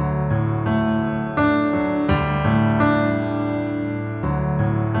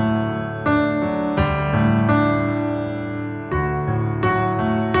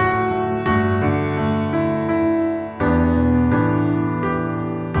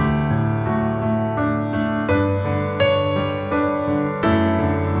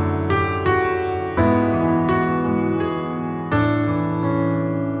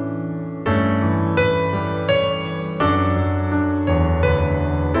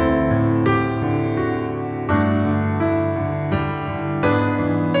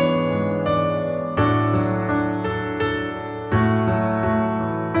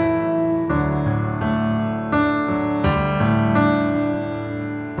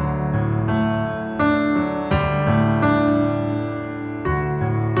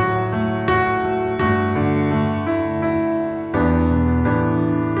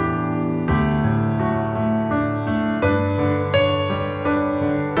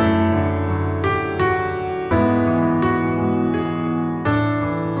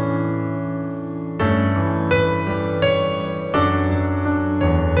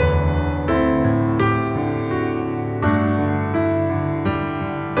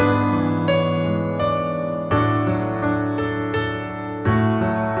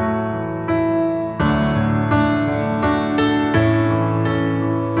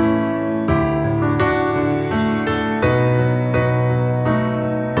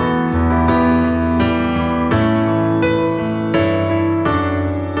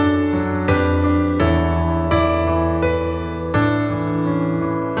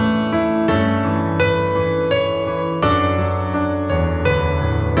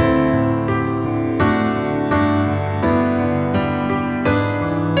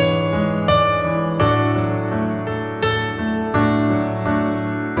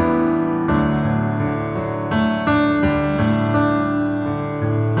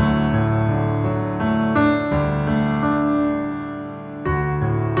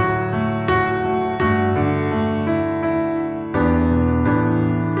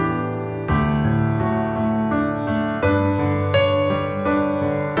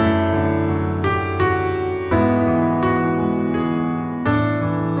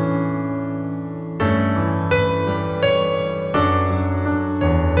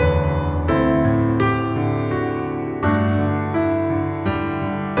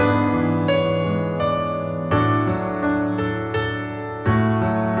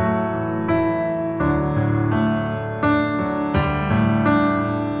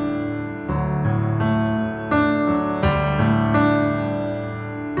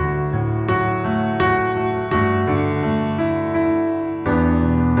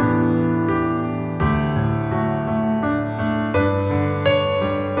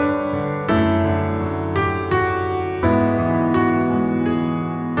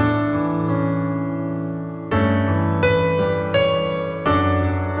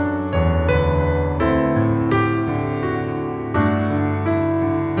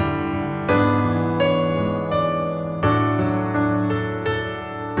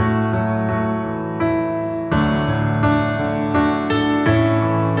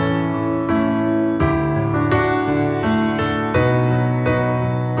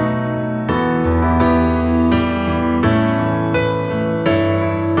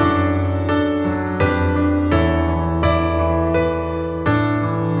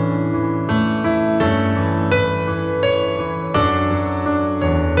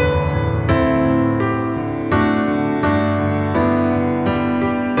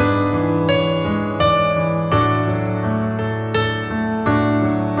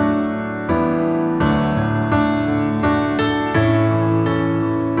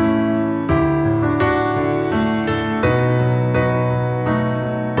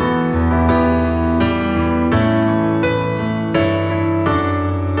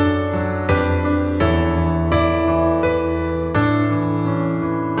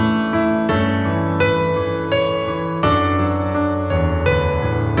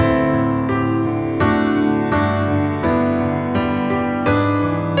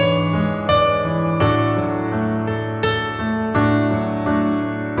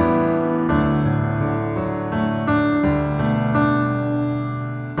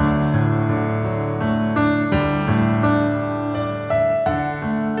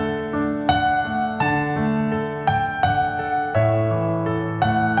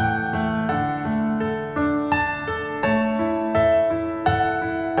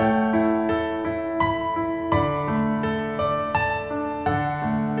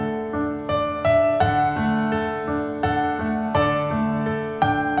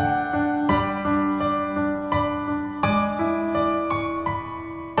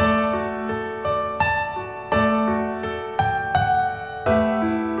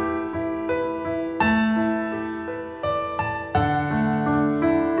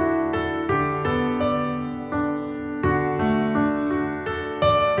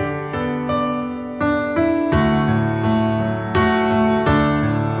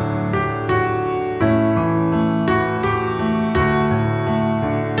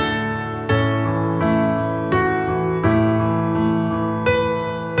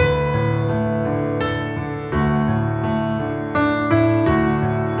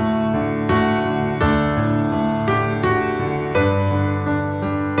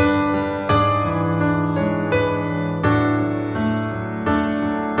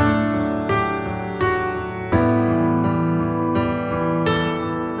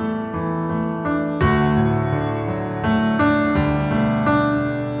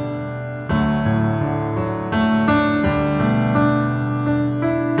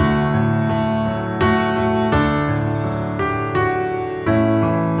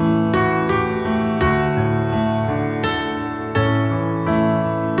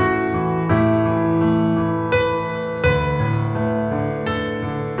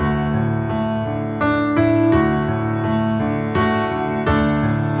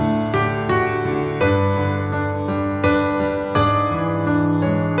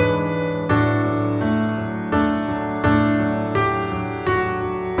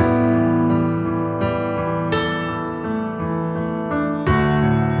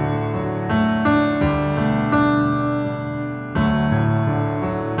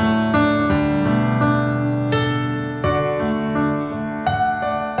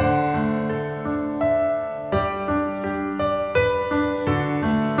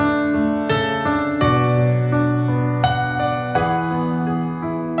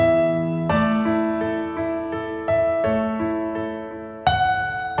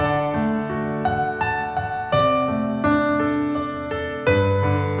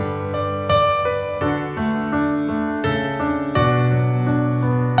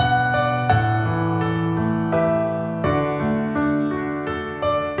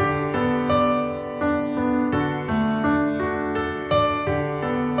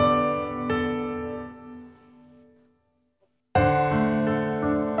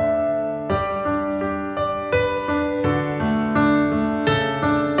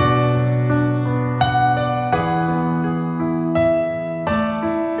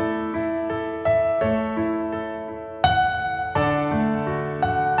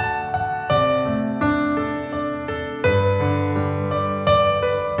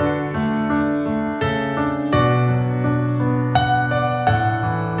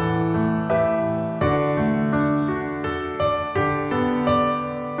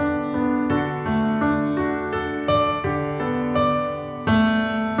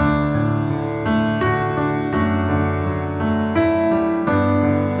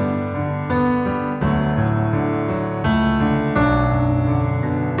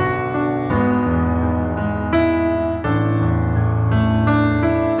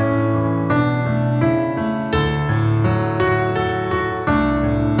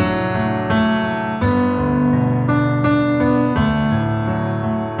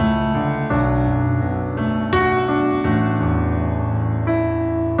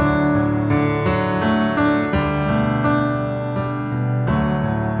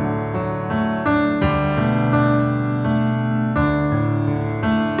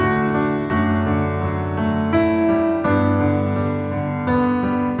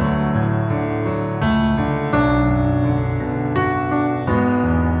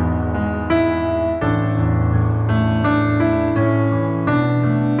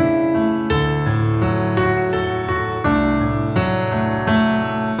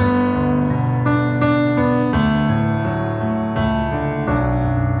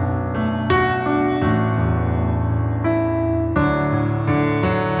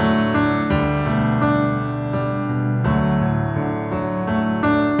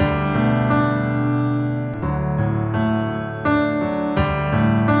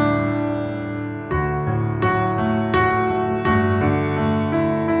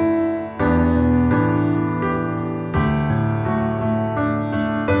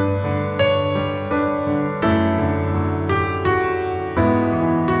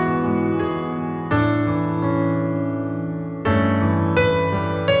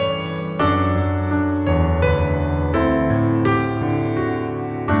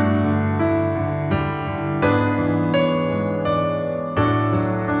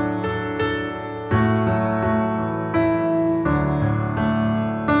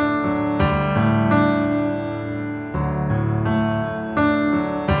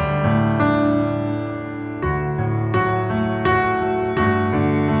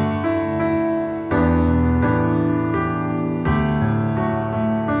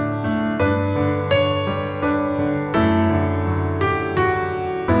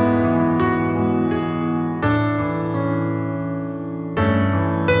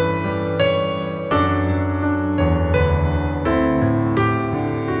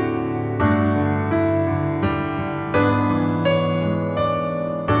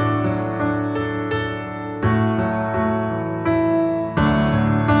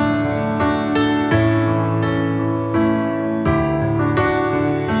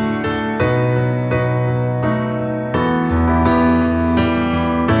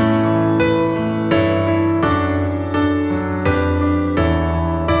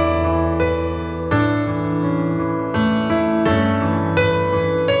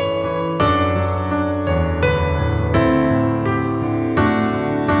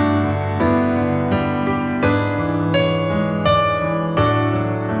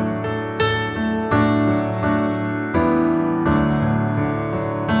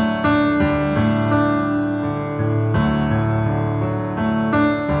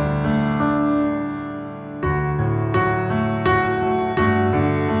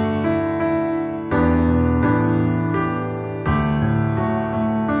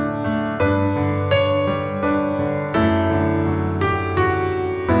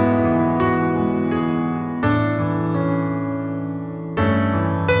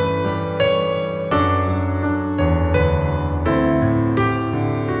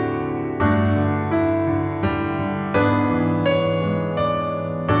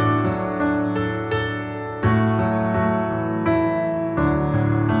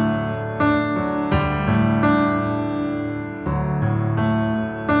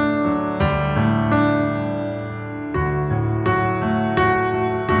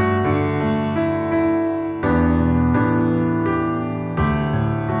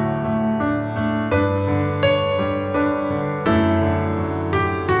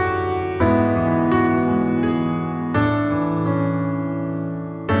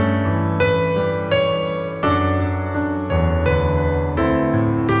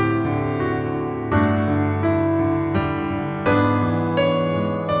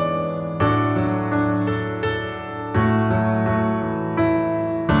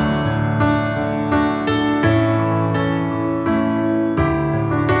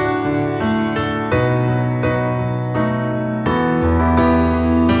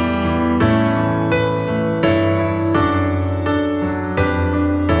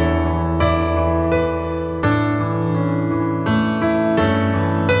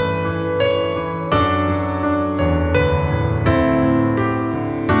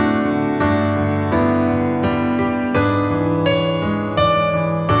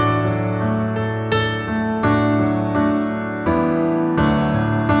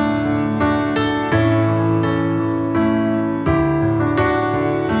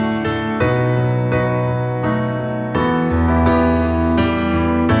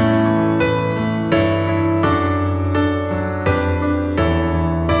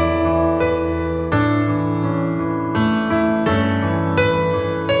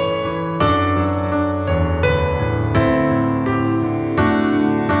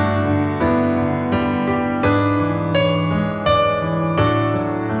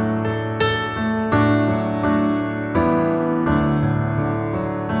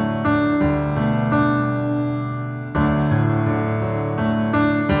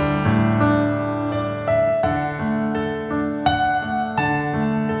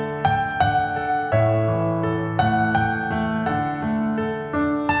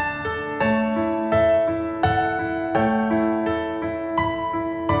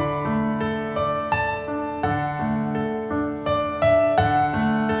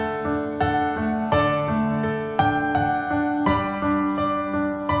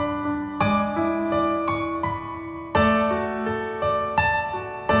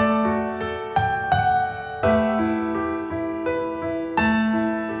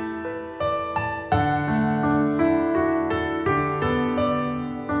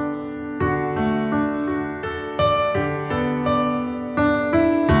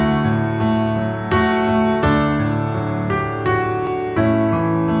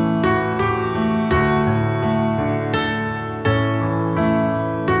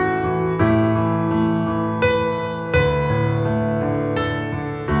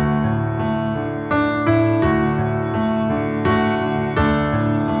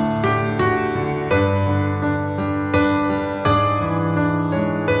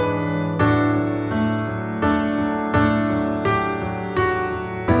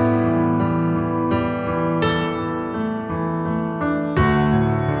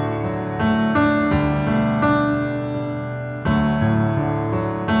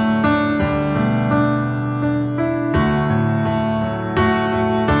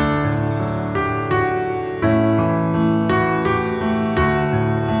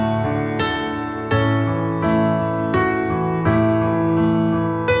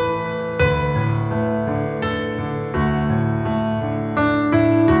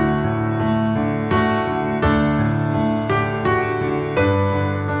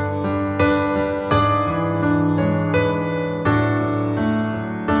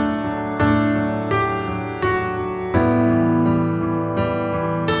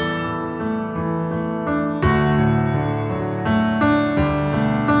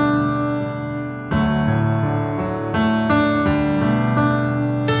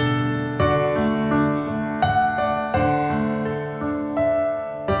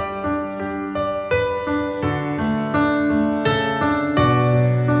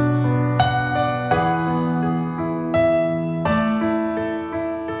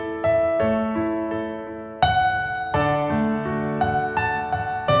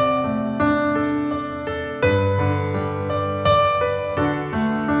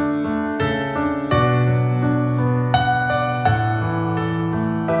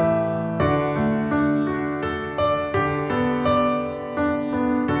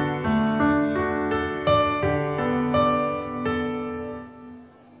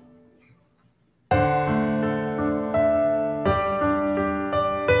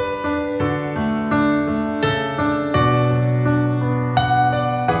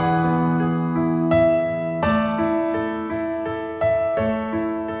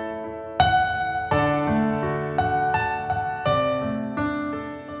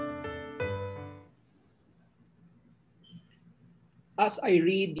 As I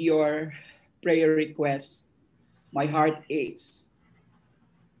read your prayer request, my heart aches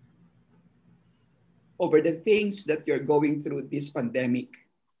over the things that you're going through this pandemic.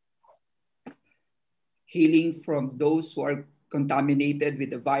 Healing from those who are contaminated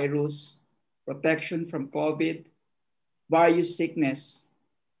with the virus, protection from COVID, various sickness,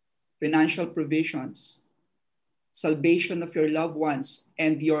 financial provisions, salvation of your loved ones,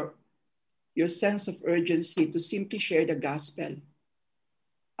 and your sense of urgency to simply share the gospel,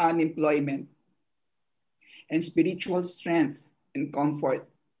 unemployment, and spiritual strength and comfort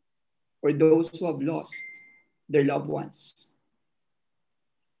for those who have lost their loved ones.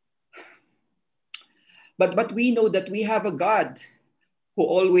 But we know that we have a God who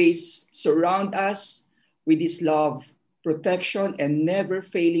always surrounds us with his love, protection, and never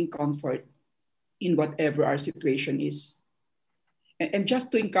failing comfort in whatever our situation is. And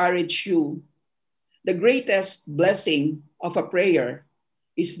just to encourage you, the greatest blessing of a prayer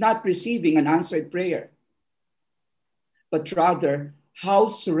is not receiving an answered prayer, but rather how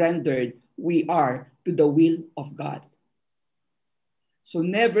surrendered we are to the will of God. So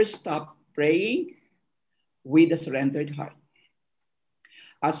never stop praying with a surrendered heart.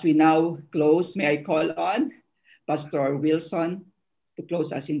 As we now close, may I call on Pastor Wilson to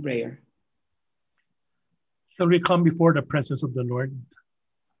close us in prayer. Shall we come before the presence of the Lord?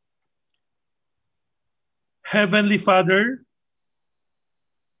 Heavenly Father,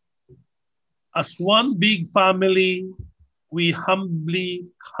 as one big family, we humbly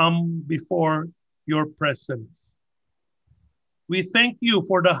come before your presence. We thank you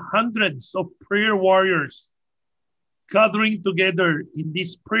for the hundreds of prayer warriors gathering together in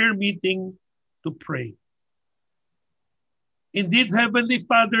this prayer meeting to pray. Indeed, Heavenly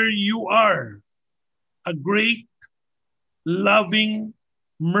Father, you are a great, loving,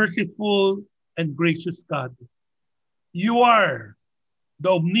 merciful, and gracious God. You are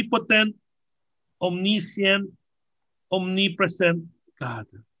the omnipotent, omniscient, omnipresent God.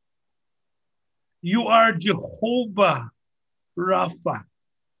 You are Jehovah Rapha.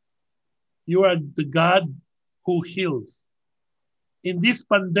 You are the God who heals. In this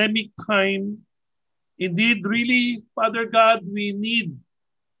pandemic time, indeed, really, Father God, we need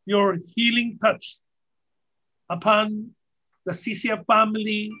your healing touch upon the CCF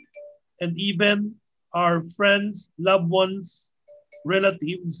family and even our friends, loved ones,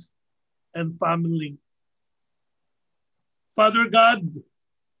 relatives, and family. Father God,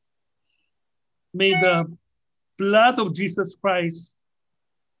 may the blood of Jesus Christ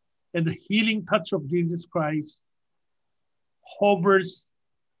and the healing touch of Jesus Christ hovers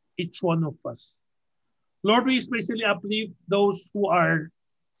each one of us. Lord, we especially uplift those who are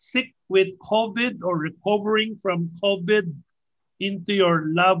sick with COVID or recovering from COVID into your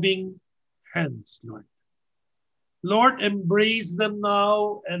loving hands, Lord. Lord, embrace them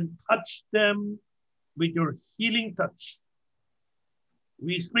now and touch them with your healing touch.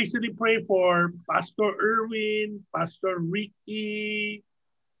 We especially pray for Pastor Erwin, Pastor Ricky,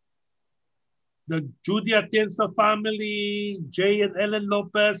 the Judy Atienza family, Jay and Ellen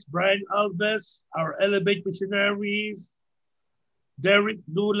Lopez, Brian Alves, our Elevate missionaries, Derek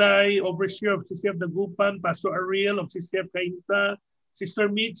Dulay, overseer of CCF Dagupan, Pastor Ariel of CCF Cainta, Sister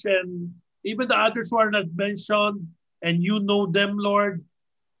Mitch, and even the others who are not mentioned, and you know them, Lord.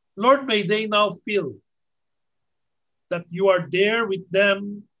 Lord, may they now feel that you are there with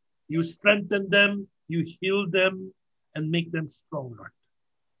them, you strengthen them, you heal them, and make them strong, Lord.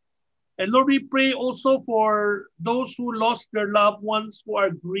 And Lord, we pray also for those who lost their loved ones who are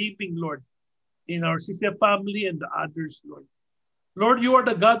grieving, Lord, in our CCF family and the others, Lord. Lord, you are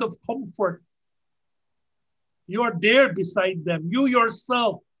the God of comfort. You are there beside them. You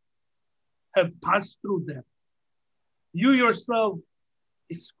yourself have passed through them. You yourself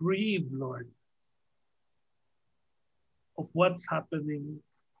is grieved, Lord, of what's happening.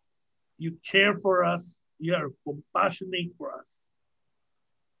 You care for us. You are compassionate for us.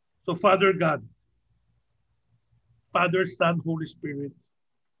 So, Father God, Father, Son, Holy Spirit,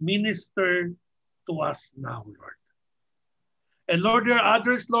 minister to us now, Lord. And Lord, there are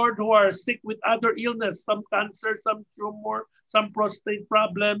others, Lord, who are sick with other illness, some cancer, some tumor, some prostate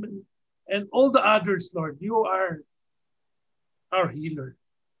problem, and all the others, Lord. You are our healer.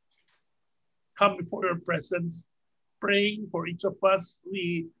 Come before your presence, praying for each of us.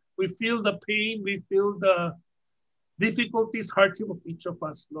 We feel the pain, we feel the difficulties, hardship of each of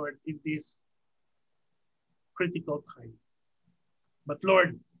us, Lord, in this critical time. But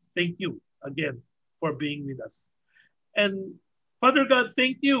Lord, thank you again for being with us. And Father God,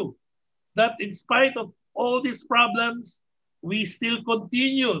 thank you that in spite of all these problems, we still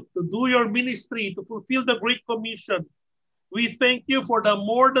continue to do your ministry, to fulfill the Great Commission. We thank you for the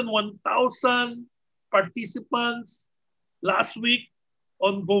more than 1,000 participants last week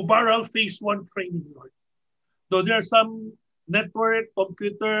on Go Viral Phase 1 training, Lord. Though there are some network,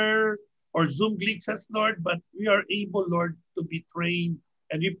 computer, or Zoom glitches, Lord, but we are able, Lord, to be trained.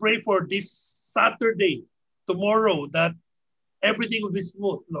 And we pray for this Saturday, tomorrow, that everything will be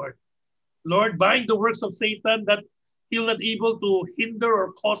smooth, Lord. Lord, bind the works of Satan that he'll not able to hinder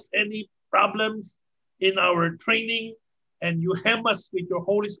or cause any problems in our training. And you hem us with your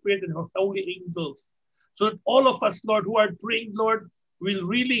Holy Spirit and your holy angels. So that all of us, Lord, who are trained, Lord, will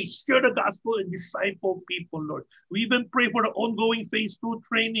really share the gospel and disciple people, Lord. We even pray for the ongoing Phase 2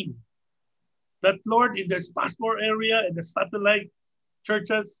 training. That, Lord, in the pastor area and the satellite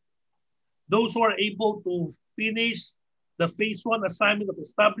churches, those who are able to finish the Phase 1 assignment of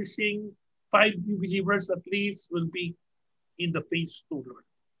establishing 5 new believers at least will be in the Phase 2, Lord.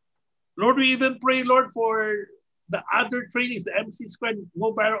 Lord, we even pray, Lord, for the other trainings, the MC Squad,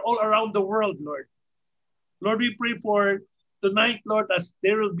 Go Viral all around the world, Lord. Lord, we pray for tonight, Lord, as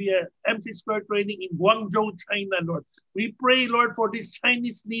there will be a MC Square training in Guangzhou, China, Lord. We pray, Lord, for these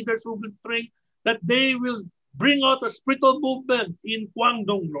Chinese leaders who will train, that they will bring out a spiritual movement in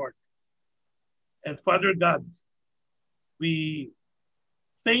Guangdong, Lord. And Father God, we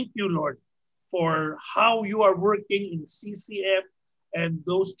thank you, Lord, for how you are working in CCM and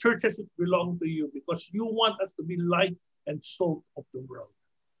those churches that belong to you, because you want us to be light and salt of the world.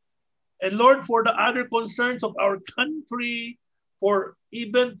 And Lord, for the other concerns of our country, for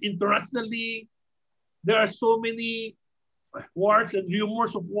even internationally, there are so many wars and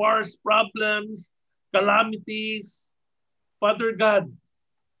rumors of wars, problems, calamities. Father God,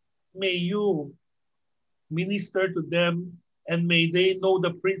 may you minister to them, and may they know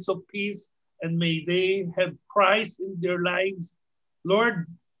the Prince of Peace, and may they have Christ in their lives. Lord,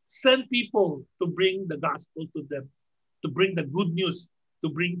 send people to bring the gospel to them, to bring the good news, to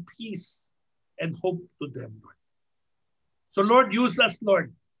bring peace and hope to them, Lord. So, Lord, use us,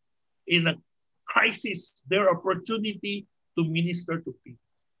 Lord, in a crisis, their opportunity to minister to people.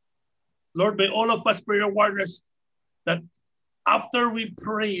 Lord, may all of us prayer warriors, that after we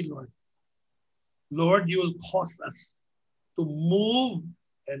pray, Lord, you will cause us to move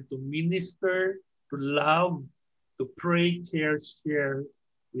and to minister, to love, to pray, care, share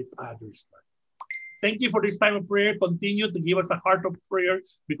with others, Lord. Thank you for this time of prayer. Continue to give us a heart of prayer,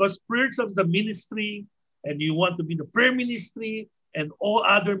 because prayers of the ministry, and you want to be the prayer ministry and all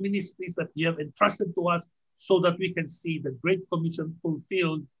other ministries that you have entrusted to us, so that we can see the Great Commission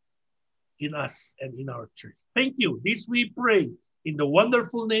fulfilled in us and in our church. Thank you. This we pray in the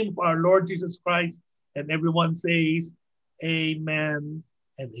wonderful name of our Lord Jesus Christ. And everyone says, amen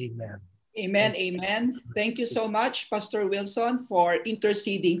and amen. Amen, amen. Thank you so much, Pastor Wilson, for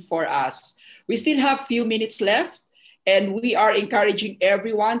interceding for us. We still have a few minutes left, and we are encouraging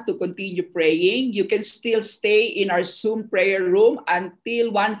everyone to continue praying. You can still stay in our Zoom prayer room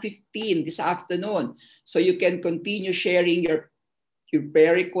until 1:15 this afternoon. So you can continue sharing your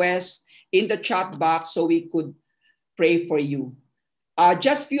prayer requests in the chat box so we could pray for you.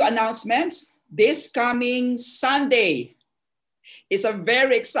 Just few announcements. This coming Sunday is a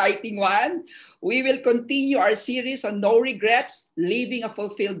very exciting one. We will continue our series on No Regrets, Living a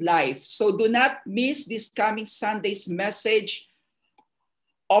Fulfilled Life. So do not miss this coming Sunday's message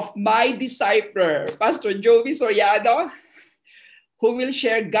of my discipler, Pastor Joey Soriano, who will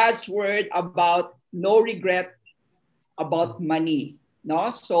share God's word about no regret about money. No?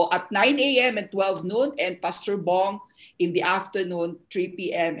 So at 9 a.m. and 12 noon, and Pastor Bong in the afternoon, 3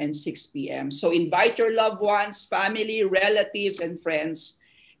 p.m. and 6 p.m. So invite your loved ones, family, relatives, and friends,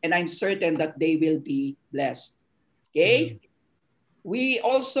 and I'm certain that they will be blessed. Okay? We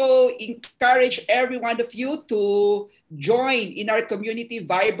also encourage every one of you to join in our community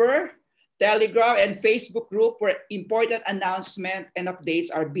Viber, Telegram, and Facebook group, where important announcements and updates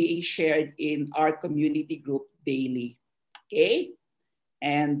are being shared in our community group daily. Okay?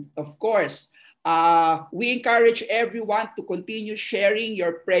 And of course, we encourage everyone to continue sharing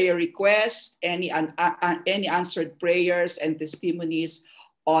your prayer requests, any answered prayers and testimonies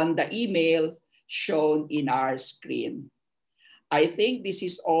on the email shown in our screen. I think this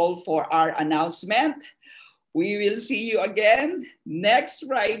is all for our announcement. We will see you again next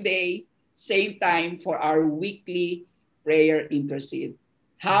Friday, same time for our weekly prayer intercede.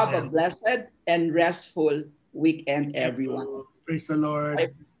 Have a blessed and restful weekend, everyone. Praise the Lord. Bye.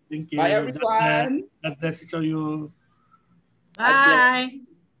 Thank you. Bye, everyone. God bless each of you. Bye.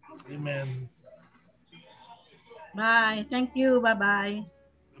 Amen. Bye. Thank you. Bye-bye.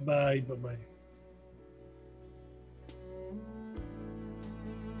 Bye. Bye-bye.